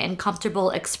confident and comfortable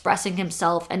expressing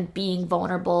himself and being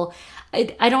vulnerable.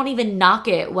 I don't even knock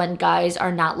it when guys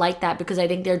are not like that, because I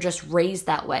think they're just raised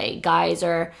that way. Guys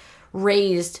are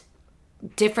raised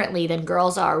differently than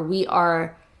girls are. We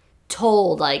are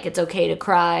told like it's okay to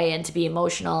cry and to be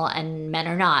emotional, and men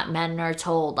are not. Men are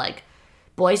told like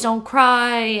boys don't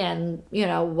cry and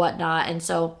whatnot. And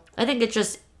so I think it's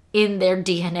just in their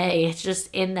DNA. It's just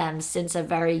in them since a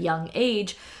very young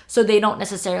age. So they don't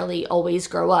necessarily always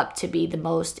grow up to be the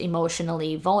most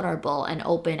emotionally vulnerable and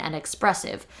open and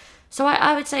expressive. So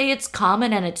I would say it's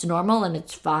common and it's normal and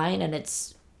it's fine and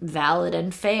it's valid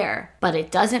and fair. But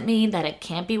it doesn't mean that it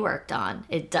can't be worked on.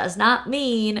 It does not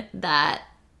mean that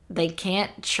they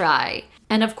can't try.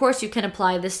 And of course, you can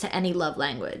apply this to any love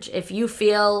language. If you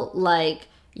feel like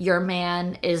your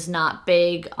man is not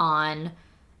big on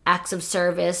acts of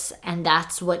service and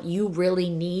that's what you really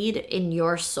need in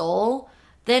your soul,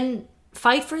 then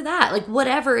fight for that. Like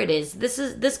whatever it is.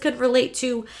 This could relate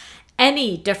to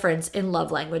any difference in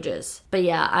love languages. But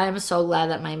yeah, I am so glad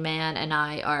that my man and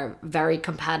I are very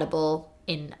compatible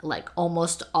in like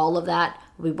almost all of that.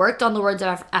 We worked on the words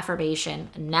of affirmation.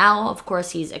 Now, of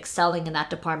course, he's excelling in that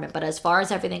department. But as far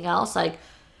as everything else, like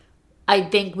I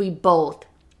think we both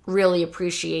really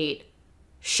appreciate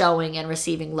showing and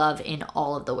receiving love in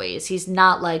all of the ways. He's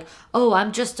not like, oh,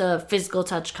 I'm just a physical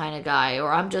touch kind of guy,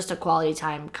 or I'm just a quality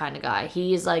time kind of guy.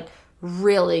 He's like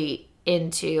really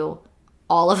into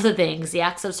all of the things, the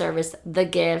acts of service, the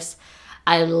gifts.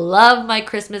 I love my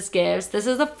Christmas gifts. This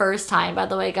is the first time, by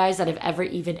the way, guys, that I've ever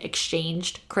even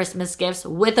exchanged Christmas gifts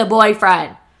with a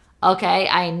boyfriend. Okay?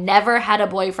 I never had a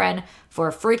boyfriend for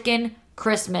freaking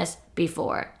Christmas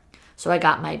before. So I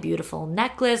got my beautiful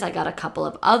necklace. I got a couple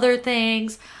of other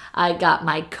things. I got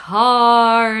my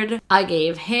card. I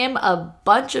gave him a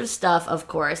bunch of stuff, of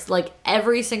course. Like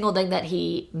every single thing that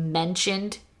he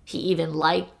mentioned, he even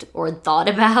liked or thought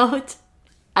about.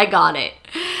 I got it.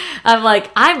 I'm like,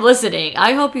 I'm listening.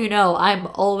 I hope you know I'm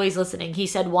always listening. He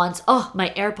said once, oh, my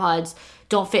AirPods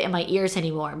don't fit in my ears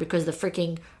anymore because the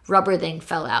freaking rubber thing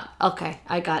fell out. Okay,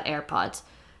 I got AirPods.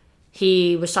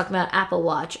 He was talking about Apple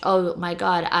Watch. Oh my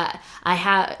God.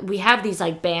 We have these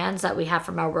like bands that we have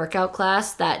from our workout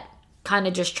class that kind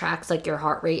of just tracks like your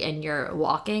heart rate and your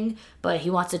walking, but he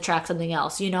wants to track something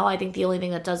else. I think the only thing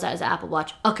that does that is Apple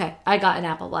Watch. Okay, I got an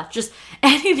Apple Watch. Just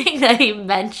anything that he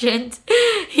mentioned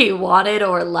he wanted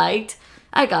or liked,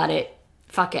 I got it.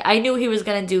 Fuck it. I knew he was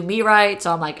going to do me right,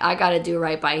 so I'm like, I got to do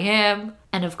right by him.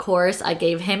 And of course, I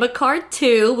gave him a card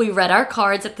too. We read our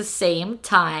cards at the same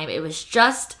time. It was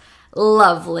just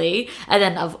lovely. And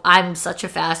then I'm such a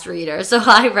fast reader, so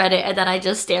I read it and then I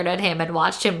just stared at him and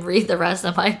watched him read the rest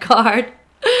of my card.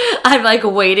 I'm like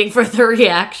waiting for the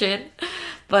reaction,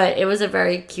 but it was a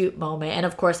very cute moment. And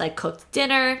of course I cooked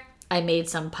dinner. I made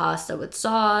some pasta with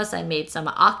sauce. I made some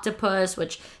octopus,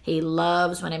 which he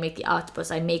loves. When I make the octopus,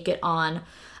 I make it on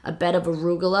a bed of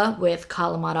arugula with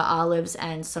Kalamata olives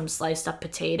and some sliced up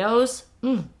potatoes.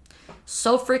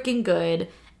 So freaking good.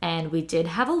 And we did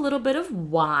have a little bit of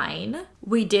wine.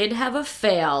 We did have a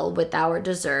fail with our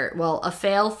dessert. Well, a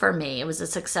fail for me. It was a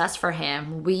success for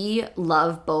him. We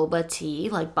love boba tea,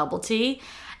 like bubble tea.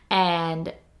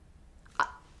 And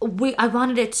I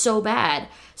wanted it so bad.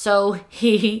 So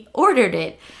he ordered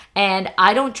it. And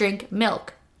I don't drink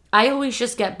milk. I always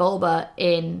just get boba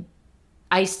in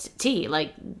iced tea.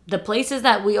 Like the places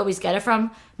that we always get it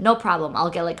from, no problem. I'll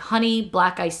get like honey,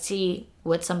 black iced tea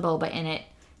with some boba in it.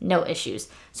 No issues.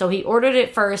 So he ordered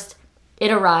it first.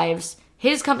 It arrives.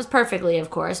 His comes perfectly,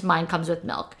 of course. Mine comes with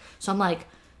milk. So I'm like,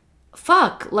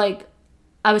 fuck. Like,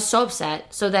 I was so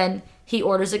upset. So then he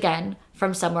orders again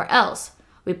from somewhere else.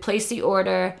 We place the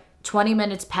order. 20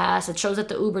 minutes pass. It shows that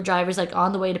the Uber driver's like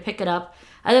on the way to pick it up.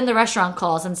 And then the restaurant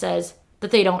calls and says that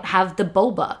they don't have the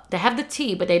boba. They have the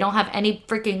tea, but they don't have any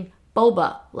freaking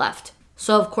boba left.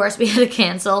 So, of course, we had to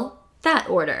cancel that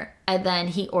order. And then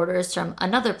he orders from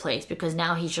another place because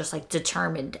now he's just like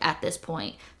determined at this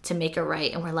point to make it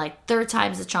right. And we're like, third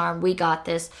time's the charm. We got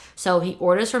this. So he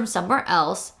orders from somewhere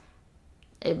else.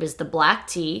 It was the black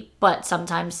tea, but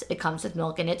sometimes it comes with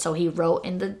milk in it. So he wrote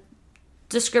in the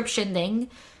description thing,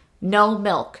 no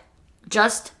milk,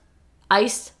 just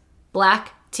iced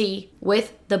black tea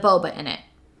with the boba in it.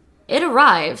 It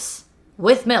arrives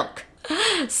with milk.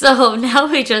 So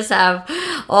now we just have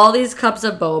all these cups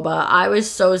of boba. I was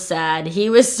so sad. He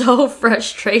was so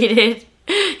frustrated.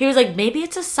 He was like, maybe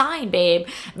it's a sign, babe.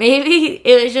 Maybe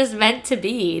it was just meant to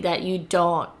be that you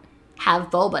don't have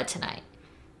boba tonight.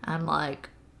 I'm like,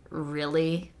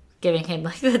 really? Giving him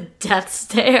like the death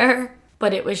stare.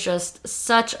 But it was just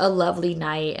such a lovely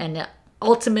night and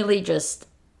ultimately just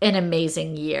an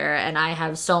amazing year. And I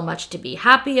have so much to be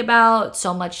happy about,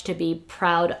 so much to be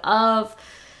proud of.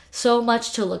 So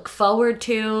much to look forward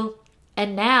to.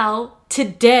 And now,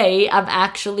 today, I'm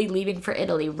actually leaving for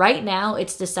Italy. Right now,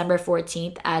 it's December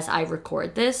 14th as I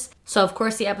record this. So, of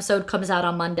course, the episode comes out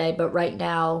on Monday. But right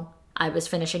now, I was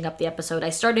finishing up the episode. I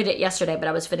started it yesterday, but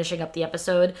I was finishing up the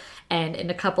episode. And in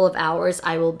a couple of hours,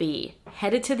 I will be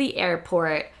headed to the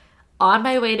airport on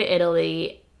my way to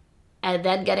Italy and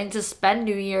then getting to spend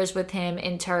New Year's with him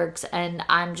in Turks. And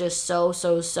I'm just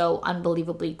so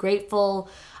unbelievably grateful.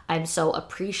 I'm so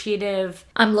appreciative.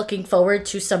 I'm looking forward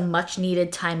to some much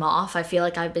needed time off. I feel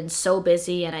like I've been so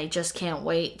busy and I just can't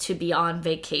wait to be on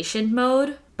vacation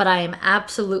mode. But I am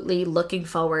absolutely looking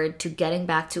forward to getting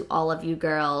back to all of you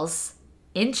girls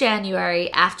in January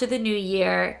after the new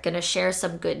year. Gonna share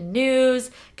some good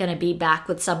news. Gonna be back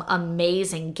with some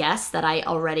amazing guests that I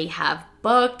already have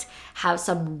booked. Have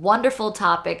some wonderful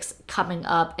topics coming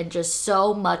up and just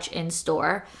so much in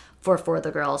store for the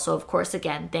girls. So of course,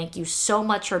 again, thank you so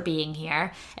much for being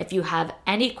here. If you have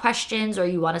any questions or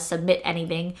you want to submit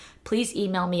anything, please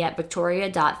email me at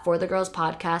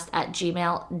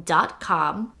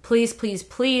victoria.forthegirlspodcast@gmail.com.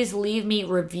 Please leave me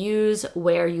reviews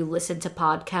where you listen to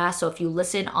podcasts. So if you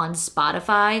listen on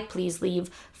Spotify, please leave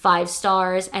 5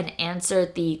 stars and answer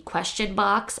the question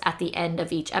box at the end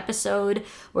of each episode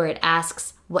where it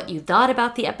asks what you thought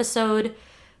about the episode.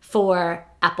 For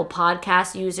Apple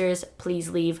Podcast users,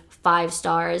 please leave 5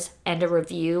 stars and a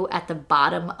review at the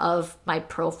bottom of my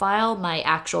profile, my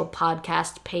actual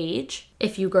podcast page.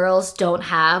 If you girls don't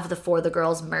have the For the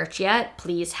Girls merch yet,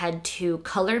 please head to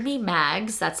Color Me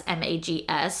Mags, that's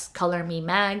M-A-G-S,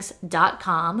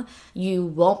 colormemags.com. You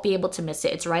won't be able to miss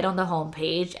it. It's right on the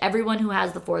homepage. Everyone who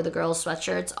has the For the Girls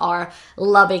sweatshirts are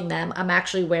loving them. I'm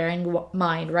actually wearing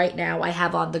mine right now. I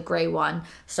have on the gray one.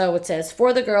 So it says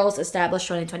For the Girls, established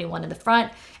 2021 in the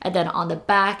front, and then on the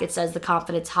back it says the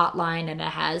Confidence Hotline, and it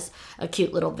has a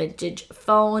cute little vintage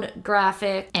phone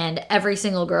graphic. And every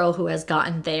single girl who has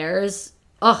gotten theirs,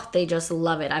 oh, they just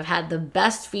love it. I've had the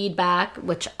best feedback,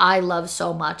 which I love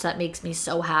so much. That makes me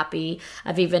so happy.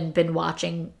 I've even been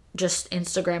watching just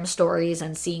Instagram stories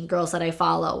and seeing girls that I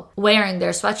follow wearing their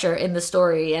sweatshirt in the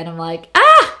story. And I'm like,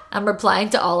 I'm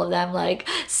replying to all of them like,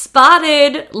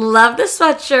 spotted, love the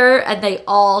sweatshirt. And they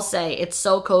all say, it's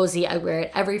so cozy. I wear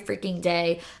it every freaking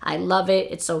day. I love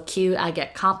it. It's so cute. I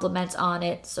get compliments on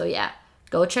it. So yeah,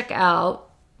 go check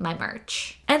out my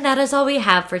merch. And that is all we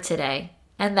have for today.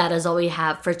 And that is all we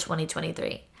have for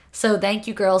 2023. So thank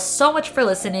you girls so much for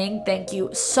listening. Thank you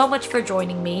so much for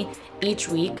joining me each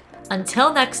week.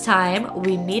 Until next time,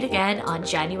 we meet again on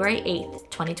January 8th,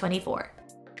 2024.